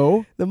fucking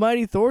know. The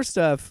Mighty Thor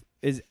stuff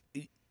is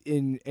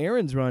in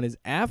Aaron's run is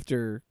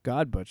after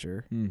God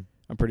Butcher.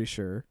 I'm pretty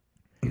sure.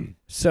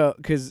 So,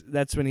 because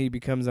that's when he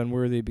becomes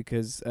unworthy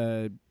because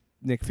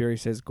Nick Fury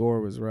says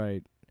Gore was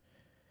right.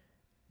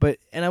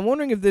 And I'm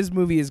wondering if this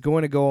movie is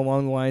going to go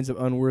along the lines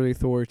of Unworthy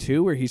Thor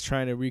 2, where he's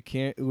trying to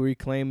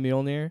reclaim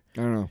Mjolnir.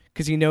 I don't know.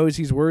 Because he knows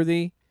he's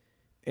worthy,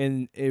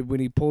 and when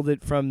he pulled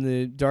it from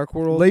the Dark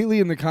World. Lately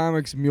in the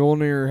comics,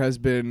 Mjolnir has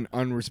been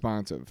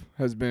unresponsive,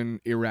 has been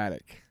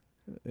erratic.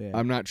 Yeah.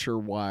 I'm not sure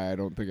why. I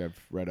don't think I've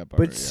read up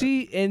on it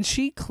yet.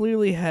 She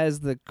clearly has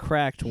the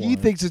cracked one. He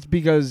thinks it's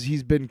because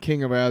he's been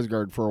king of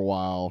Asgard for a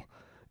while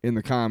in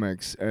the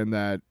comics, and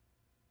that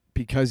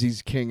because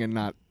he's king and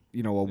not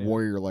a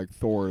warrior like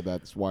Thor,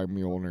 that's why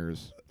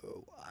Mjolnir's.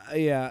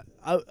 Yeah.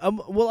 I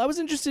was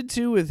interested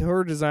too with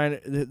her design.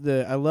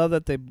 I love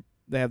that they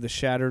have the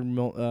shattered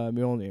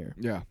Mjolnir.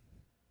 Yeah.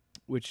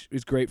 Which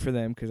is great for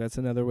them because that's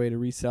another way to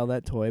resell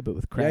that toy, but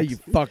with cracks. Yeah, you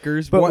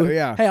fuckers. But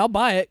yeah. Hey, I'll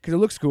buy it because it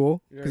looks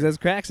cool because there's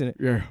cracks in it.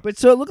 Yeah. But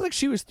so it looked like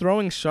she was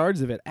throwing shards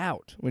of it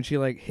out when she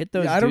hit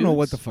those. Yeah, I don't know dudes.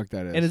 what the fuck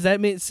that is. And does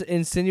that mean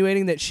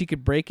insinuating that she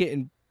could break it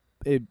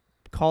and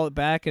call it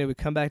back and it would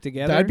come back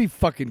together? That'd be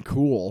fucking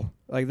cool.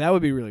 Like that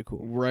would be really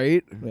cool.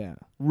 Right? Yeah.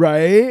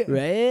 Right?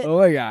 Right? Oh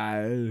my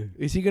god.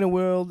 Is he gonna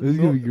wield? This is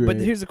gonna be great. But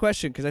here's the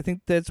question, because I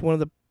think that's one of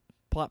the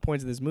plot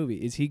points of this movie.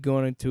 Is he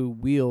going to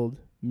wield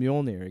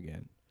Mjolnir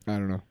again? I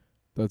don't know.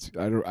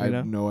 I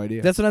have no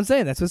idea. That's what I'm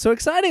saying. That's what's so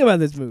exciting about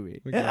this movie.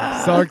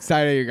 So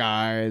excited, you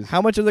guys.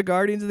 How much of the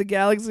Guardians of the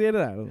Galaxy in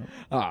it? I don't know.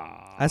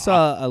 I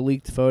saw a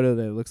leaked photo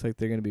that looks like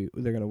they're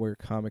gonna wear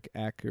comic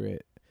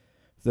accurate,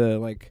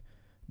 the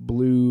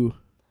blue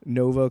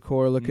Nova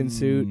Corps looking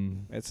suit.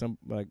 At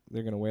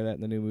they're gonna wear that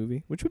in the new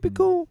movie, which would be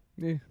cool.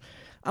 Yeah.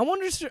 I'm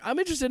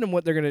interested in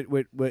what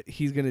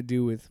he's gonna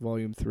do with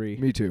Volume 3.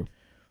 Me too.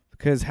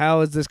 Because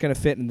how is this gonna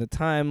fit in the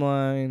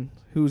timeline?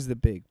 Who's the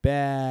big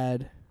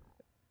bad?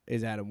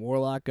 Is Adam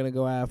Warlock gonna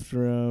go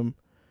after him?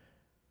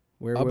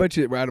 I'll bet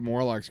you Adam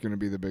Warlock's gonna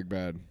be the big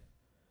bad.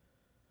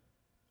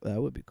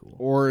 That would be cool.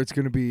 Or it's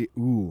gonna be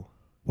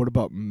what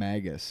about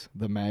Magus?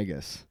 The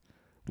Magus,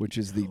 which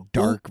is the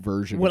dark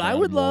version. What of I Adam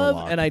would love,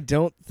 Warlock. and I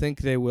don't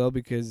think they will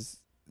because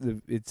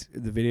it's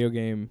the video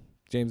game.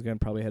 James Gunn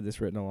probably had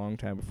this written a long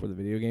time before the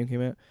video game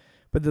came out.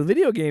 But the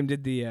video game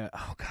did the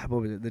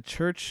what was it? The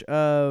Church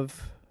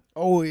of.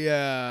 Oh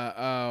yeah,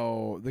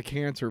 the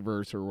Cancer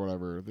Verse or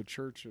whatever. The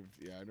Church of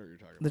I know what you're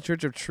talking about. The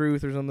Church of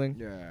Truth or something.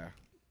 Yeah.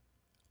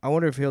 I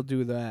wonder if he'll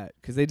do that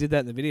because they did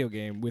that in the video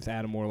game with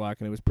Adam Warlock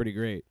and it was pretty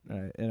great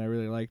and I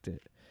really liked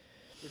it.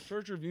 The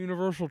Church of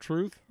Universal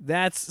Truth.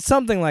 That's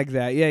something like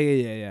that.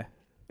 Yeah.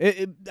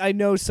 I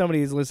know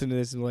somebody is listening to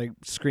this and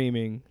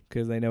screaming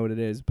because they know what it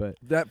is, but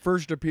that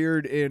first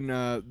appeared in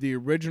the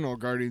original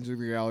Guardians of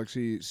the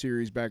Galaxy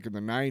series back in the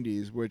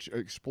 90s, which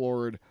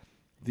explored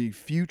the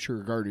future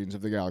Guardians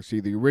of the Galaxy,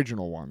 the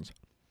original ones.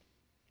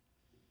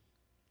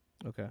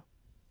 Okay.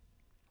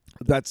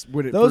 That's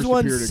when it Those first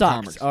ones appeared sucked,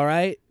 in comics. all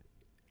right?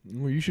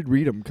 Well, you should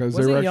read them because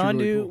they're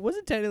actually really cool.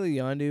 Wasn't technically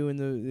Yondu in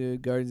the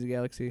Guardians of the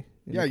Galaxy?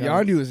 Yeah,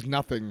 Yondu is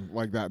nothing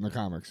like that in the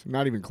comics.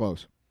 Not even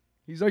close.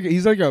 He's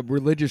like a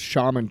religious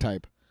shaman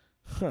type.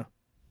 Huh.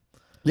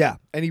 Yeah,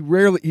 and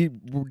he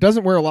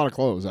doesn't wear a lot of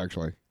clothes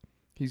actually.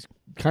 He's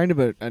kind of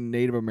a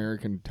Native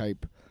American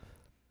type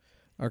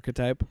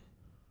archetype.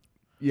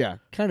 Yeah,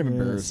 kind of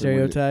embarrassing.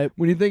 Stereotype.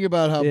 When you think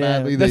about how Yeah,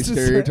 badly they that's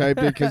just- stereotyped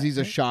it because he's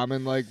a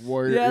shaman like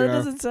warrior. Yeah, you that know?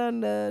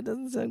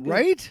 doesn't sound good.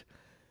 Right?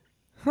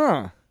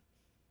 Huh.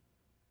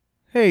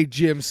 Hey,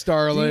 Jim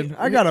Starlin. Do you-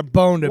 I got a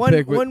bone to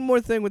pick with. One more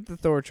thing with the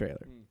Thor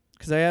trailer,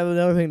 because I have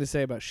another thing to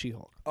say about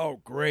She-Hulk.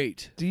 Oh,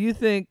 great. Do you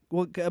think?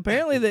 Well,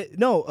 apparently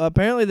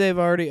apparently they've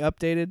already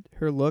updated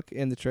her look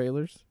in the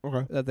trailers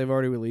Okay. that they've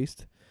already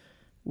released.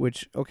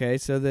 Which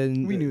so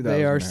then We knew that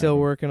they was are gonna still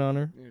happen. working on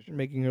her, Yeah, sure.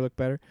 making her look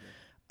better.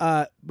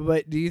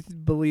 But do you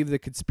believe the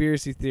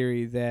conspiracy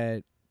theory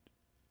that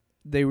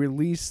they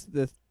released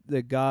the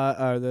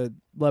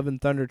Love and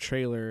Thunder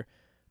trailer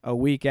a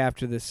week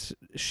after this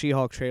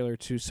She-Hulk trailer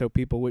so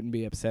people wouldn't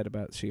be upset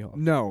about She-Hulk?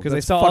 No. Because they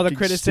that's saw all the fucking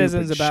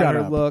criticisms stupid. about Shut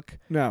her up. look.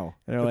 No.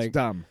 And they're That's like,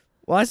 dumb.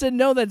 Well, I said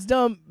no, that's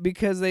dumb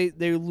because they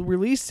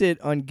released it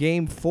on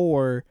Game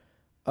 4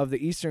 of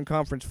the Eastern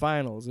Conference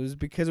Finals. It was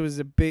because it was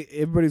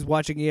everybody's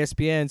watching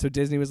ESPN, so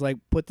Disney was like,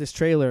 put this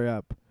trailer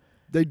up.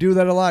 They do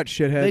that a lot,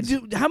 shitheads. They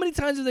do. How many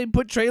times have they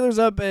put trailers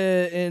up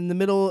in the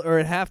middle or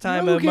at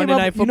halftime of Monday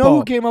Night Football? You know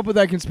who came up with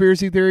that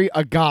conspiracy theory?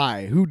 A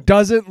guy who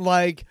doesn't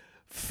like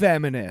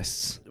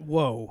feminists.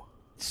 Whoa.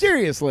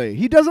 Seriously.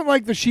 He doesn't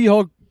like the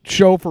She-Hulk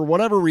show for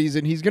whatever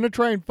reason. He's going to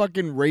try and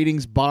fucking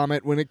ratings bomb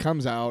it when it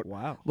comes out.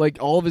 Wow. Like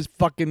all of his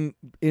fucking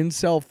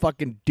incel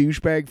fucking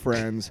douchebag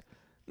friends.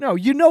 No,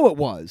 you know it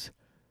was.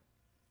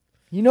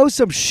 You know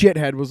some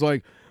shithead was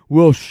like,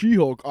 well,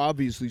 She-Hulk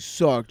obviously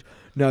sucked.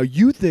 Now,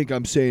 you think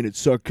I'm saying it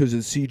sucked because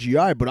it's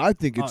CGI, but I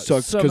think it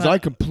sucks because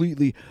I'm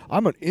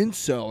an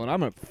incel and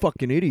I'm a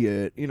fucking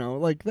idiot. You know,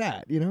 like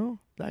that, you know?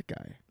 That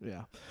guy.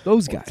 Yeah.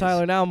 Those Well, guys.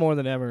 Tyler, now more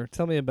than ever,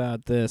 tell me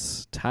about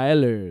this.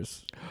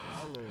 Tyler's.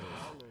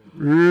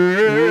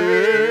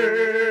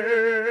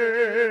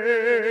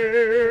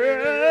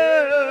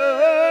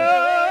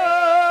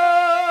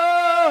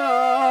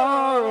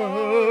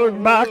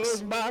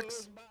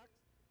 Box.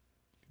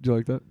 Did you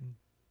like that?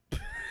 I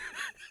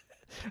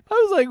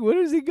was like,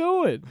 where is he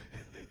going?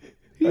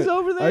 He's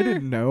over there. I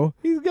didn't know.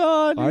 He's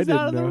gone. He's I didn't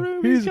out of know. the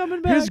room. He's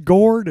coming back. His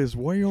gourd is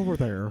way over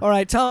there. All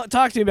right, talk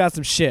to me about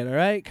some shit, all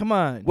right? Come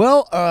on.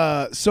 Well,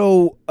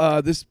 so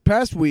this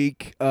past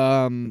week,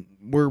 we're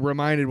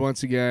reminded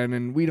once again,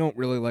 and we don't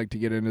really like to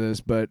get into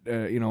this, but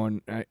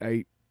and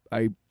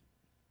I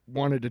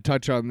wanted to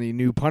touch on the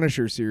new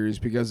Punisher series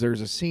because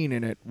there's a scene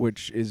in it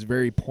which is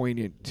very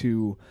poignant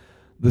to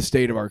the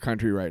state of our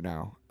country right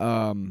now.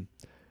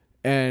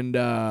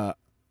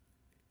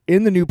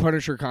 In the new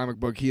Punisher comic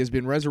book, he has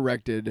been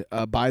resurrected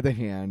by the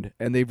Hand,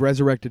 and they've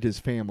resurrected his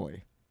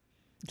family.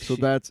 So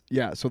that's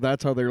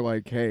how they're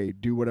like, hey,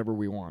 do whatever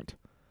we want.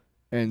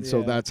 And so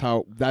Yeah.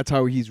 that's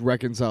how he's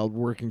reconciled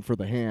working for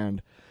the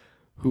Hand,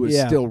 who is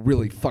Yeah. still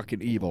really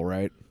fucking evil,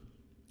 right?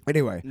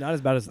 Anyway, Not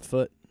as bad as the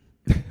foot.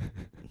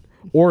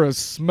 or a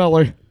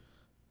smelly.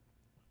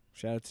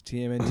 Shout out to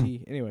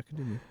TMNT. Anyway,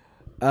 continue.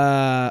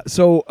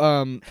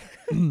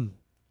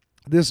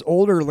 This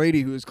older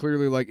lady who is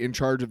clearly like in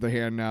charge of the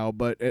Hand now,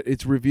 but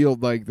it's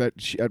revealed like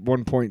that at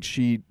one point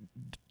she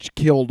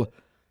killed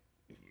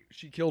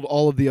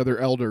all of the other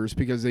elders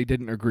because they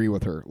didn't agree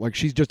with her. Like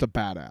she's just a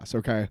badass,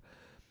 okay?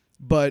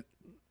 But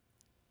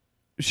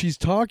she's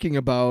talking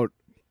about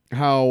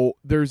how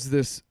there's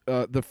this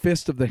the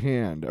fist of the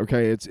Hand,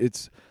 okay?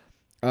 It's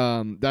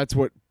that's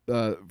what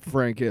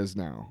Frank is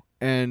now.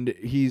 And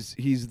he's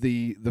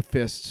the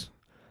fist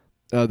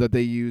that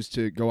they use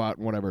to go out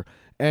and whatever.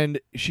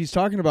 And she's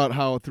talking about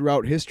how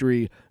throughout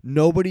history,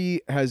 nobody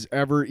has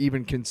ever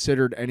even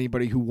considered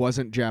anybody who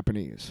wasn't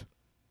Japanese,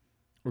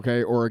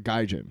 okay, or a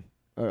gaijin,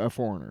 a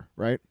foreigner,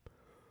 right?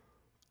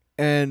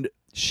 And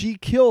she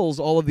kills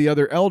all of the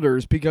other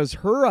elders because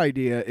her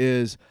idea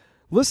is,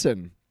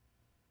 listen,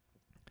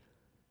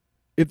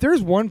 if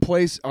there's one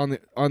place on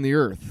the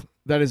earth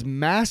that has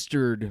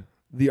mastered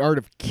the art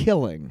of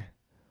killing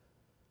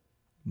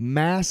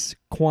mass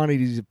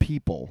quantities of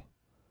people,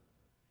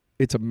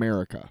 it's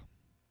America.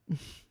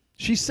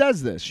 She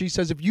says this. She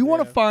says, if you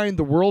want to find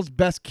the world's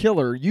best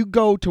killer, you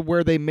go to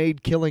where they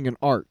made killing an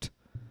art.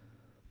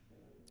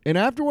 And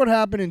after what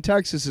happened in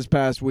Texas this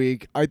past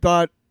week, I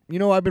thought,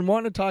 I've been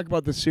wanting to talk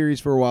about this series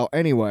for a while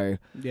anyway.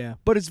 Yeah.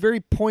 But it's very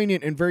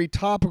poignant and very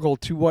topical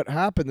to what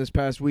happened this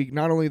past week.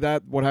 Not only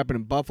that, what happened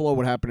in Buffalo,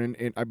 what happened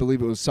in I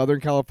believe it was Southern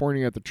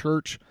California at the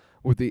church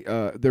with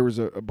there was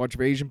a bunch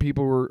of Asian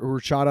people who were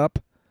shot up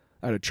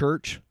at a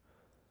church.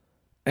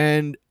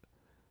 And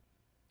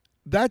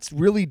that's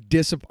really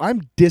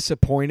I'm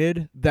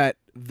disappointed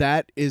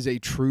that is a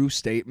true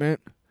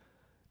statement,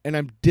 and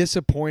I'm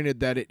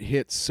disappointed that it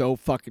hits so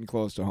fucking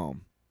close to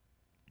home.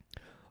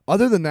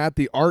 Other than that,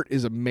 the art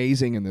is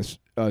amazing in this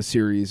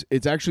series.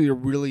 It's actually a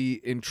really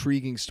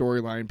intriguing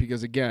storyline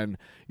because, again,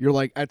 you're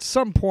like, at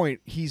some point,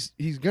 he's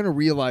going to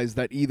realize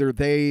that either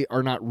they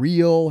are not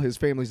real, his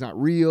family's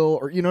not real,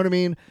 or you know what I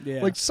mean?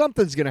 Yeah. Like,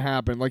 something's going to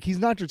happen. Like, he's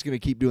not just going to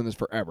keep doing this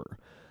forever.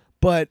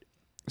 But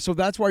so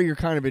that's why you're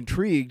kind of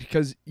intrigued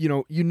because,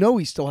 you know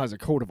he still has a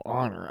code of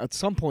honor. At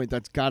some point,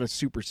 that's got to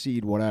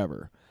supersede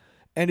whatever.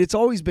 And it's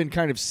always been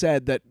kind of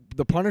said that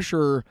the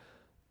Punisher,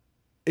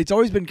 it's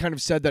always been kind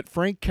of said that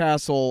Frank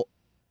Castle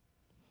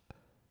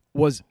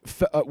was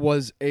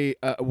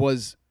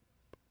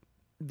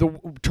the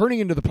turning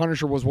into the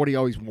Punisher was what he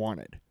always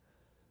wanted,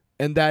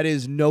 and that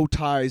is no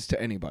ties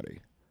to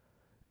anybody,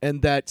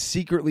 and that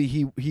secretly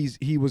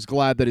he was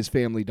glad that his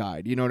family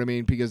died. You know what I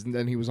mean? Because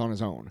then he was on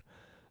his own.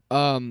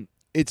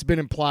 It's been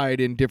implied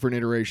in different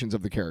iterations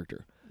of the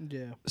character.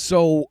 Yeah.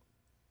 So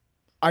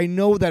I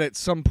know that at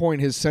some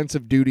point his sense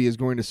of duty is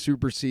going to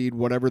supersede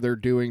whatever they're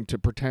doing to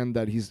pretend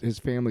that his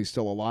family's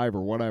still alive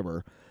or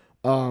whatever.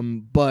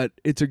 But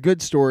it's a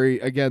good story.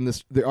 Again,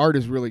 the art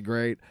is really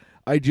great.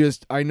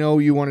 I know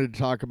you wanted to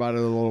talk about it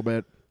a little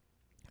bit,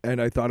 and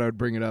I thought I would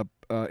bring it up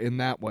in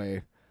that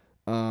way,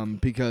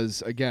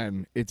 because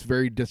again, it's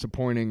very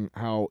disappointing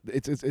how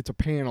it's a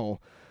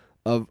panel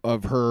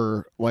of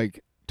her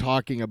like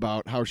talking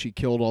about how she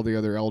killed all the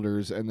other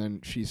elders, and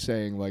then she's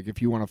saying like,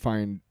 if you want to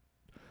find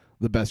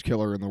the best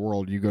killer in the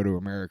world, you go to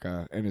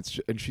America, and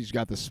she's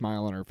got this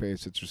smile on her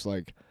face. It's just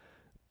like,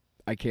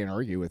 I can't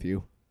argue with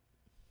you.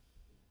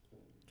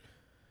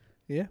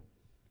 Yeah.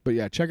 But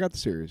yeah, check out the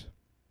series.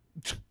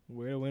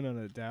 Way to win on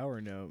a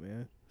dour note,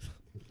 man.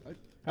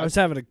 I was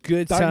having a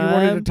good Thought time. you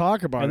wanted to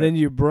talk about and it. then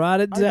you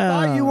brought it down.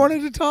 I thought you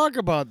wanted to talk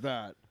about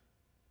that.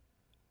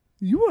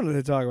 You wanted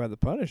to talk about the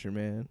Punisher,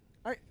 man.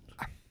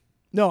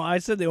 No, I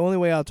said the only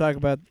way I'll talk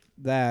about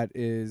that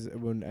is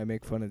when I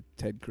make fun of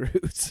Ted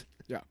Cruz.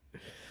 Yeah.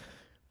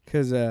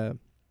 Because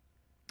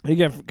he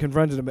got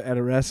confronted at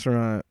a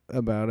restaurant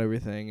about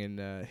everything,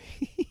 and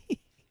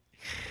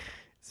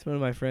one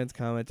of my friends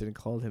commented and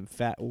called him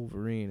Fat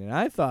Wolverine, and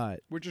I thought,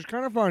 Which is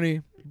kind of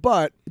funny,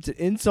 but it's an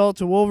insult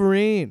to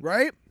Wolverine.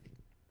 right?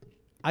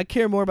 I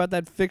care more about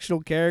that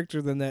fictional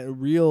character than that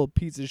real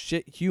piece of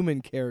shit human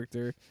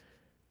character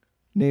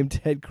named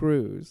Ted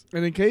Cruz.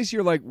 And in case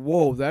you're like,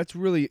 whoa, that's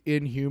really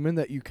inhuman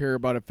that you care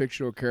about a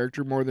fictional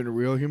character more than a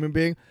real human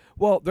being.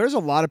 Well, there's a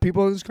lot of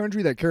people in this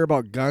country that care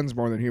about guns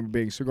more than human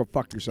beings, so go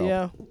fuck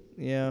yourself.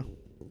 Yeah.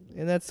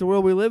 And that's the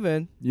world we live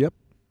in. Yep.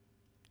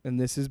 And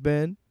this has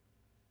been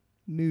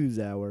News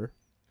Hour.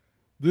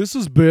 This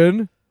has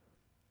been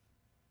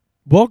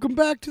Welcome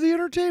back to the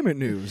entertainment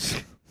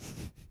news.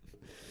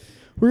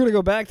 We're going to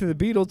go back to the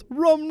Beatles.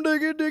 Rum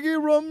diggy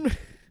diggy rum.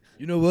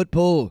 You know what,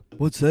 Paul?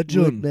 What's that,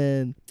 John?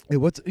 Man. Hey,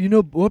 you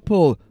know what,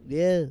 Paul?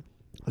 Yeah.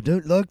 I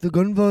don't like the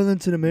gun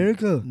violence in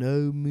America.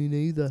 No, me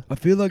neither. I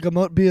feel like I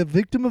might be a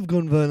victim of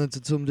gun violence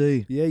at some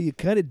day. Yeah, you're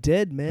kind of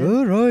dead, man.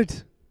 All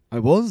right. I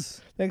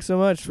was. Thanks so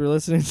much for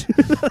listening to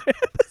another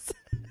episode.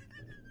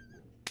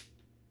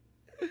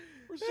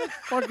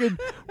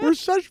 We're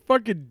such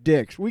fucking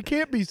dicks. We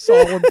can't be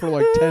solemn for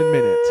like 10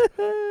 minutes.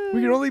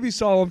 We can only be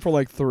solemn for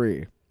like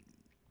 3.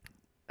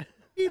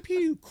 Pew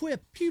pew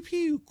quip, pew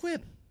pew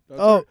quip.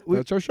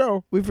 That's our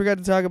show. We forgot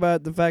to talk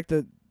about the fact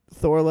that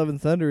Thor: Love and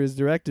Thunder is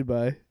directed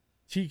by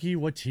Tiki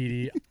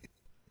Watiti.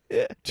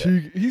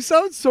 He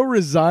sounds so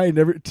resigned.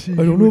 I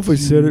don't know if I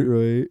said it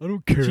right. I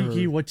don't care.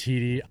 Tiki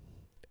Watiti.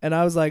 And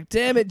I was like,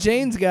 damn it,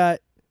 Jane's got...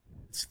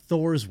 It's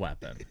Thor's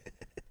weapon.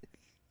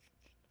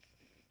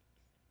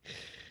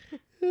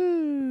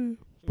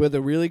 But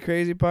the really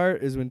crazy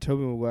part is when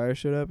Tobey Maguire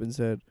showed up and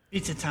said,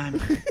 Pizza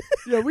time.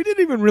 Yeah, we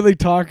didn't even really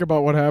talk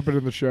about what happened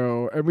in the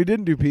show, and we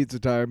didn't do pizza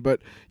time,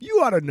 but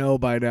you ought to know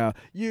by now.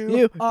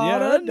 You ought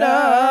to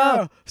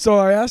know. So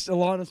I asked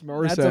Alanis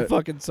Morissette. that's a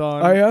fucking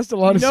song. I asked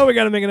Alanis. You know we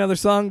got to make another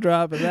song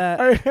drop of that.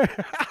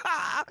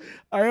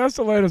 I asked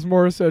Alanis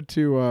Morissette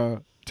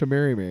to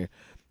marry me,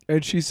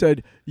 and she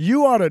said,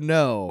 "You ought to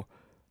know.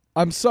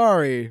 I'm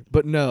sorry,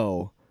 but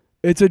no.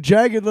 It's a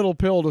jagged little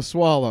pill to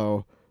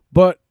swallow,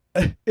 but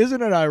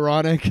isn't it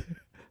ironic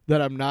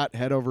that I'm not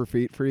head over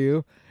feet for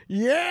you?"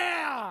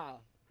 Yeah!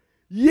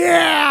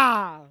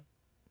 Yeah!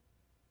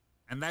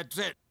 And that's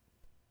it.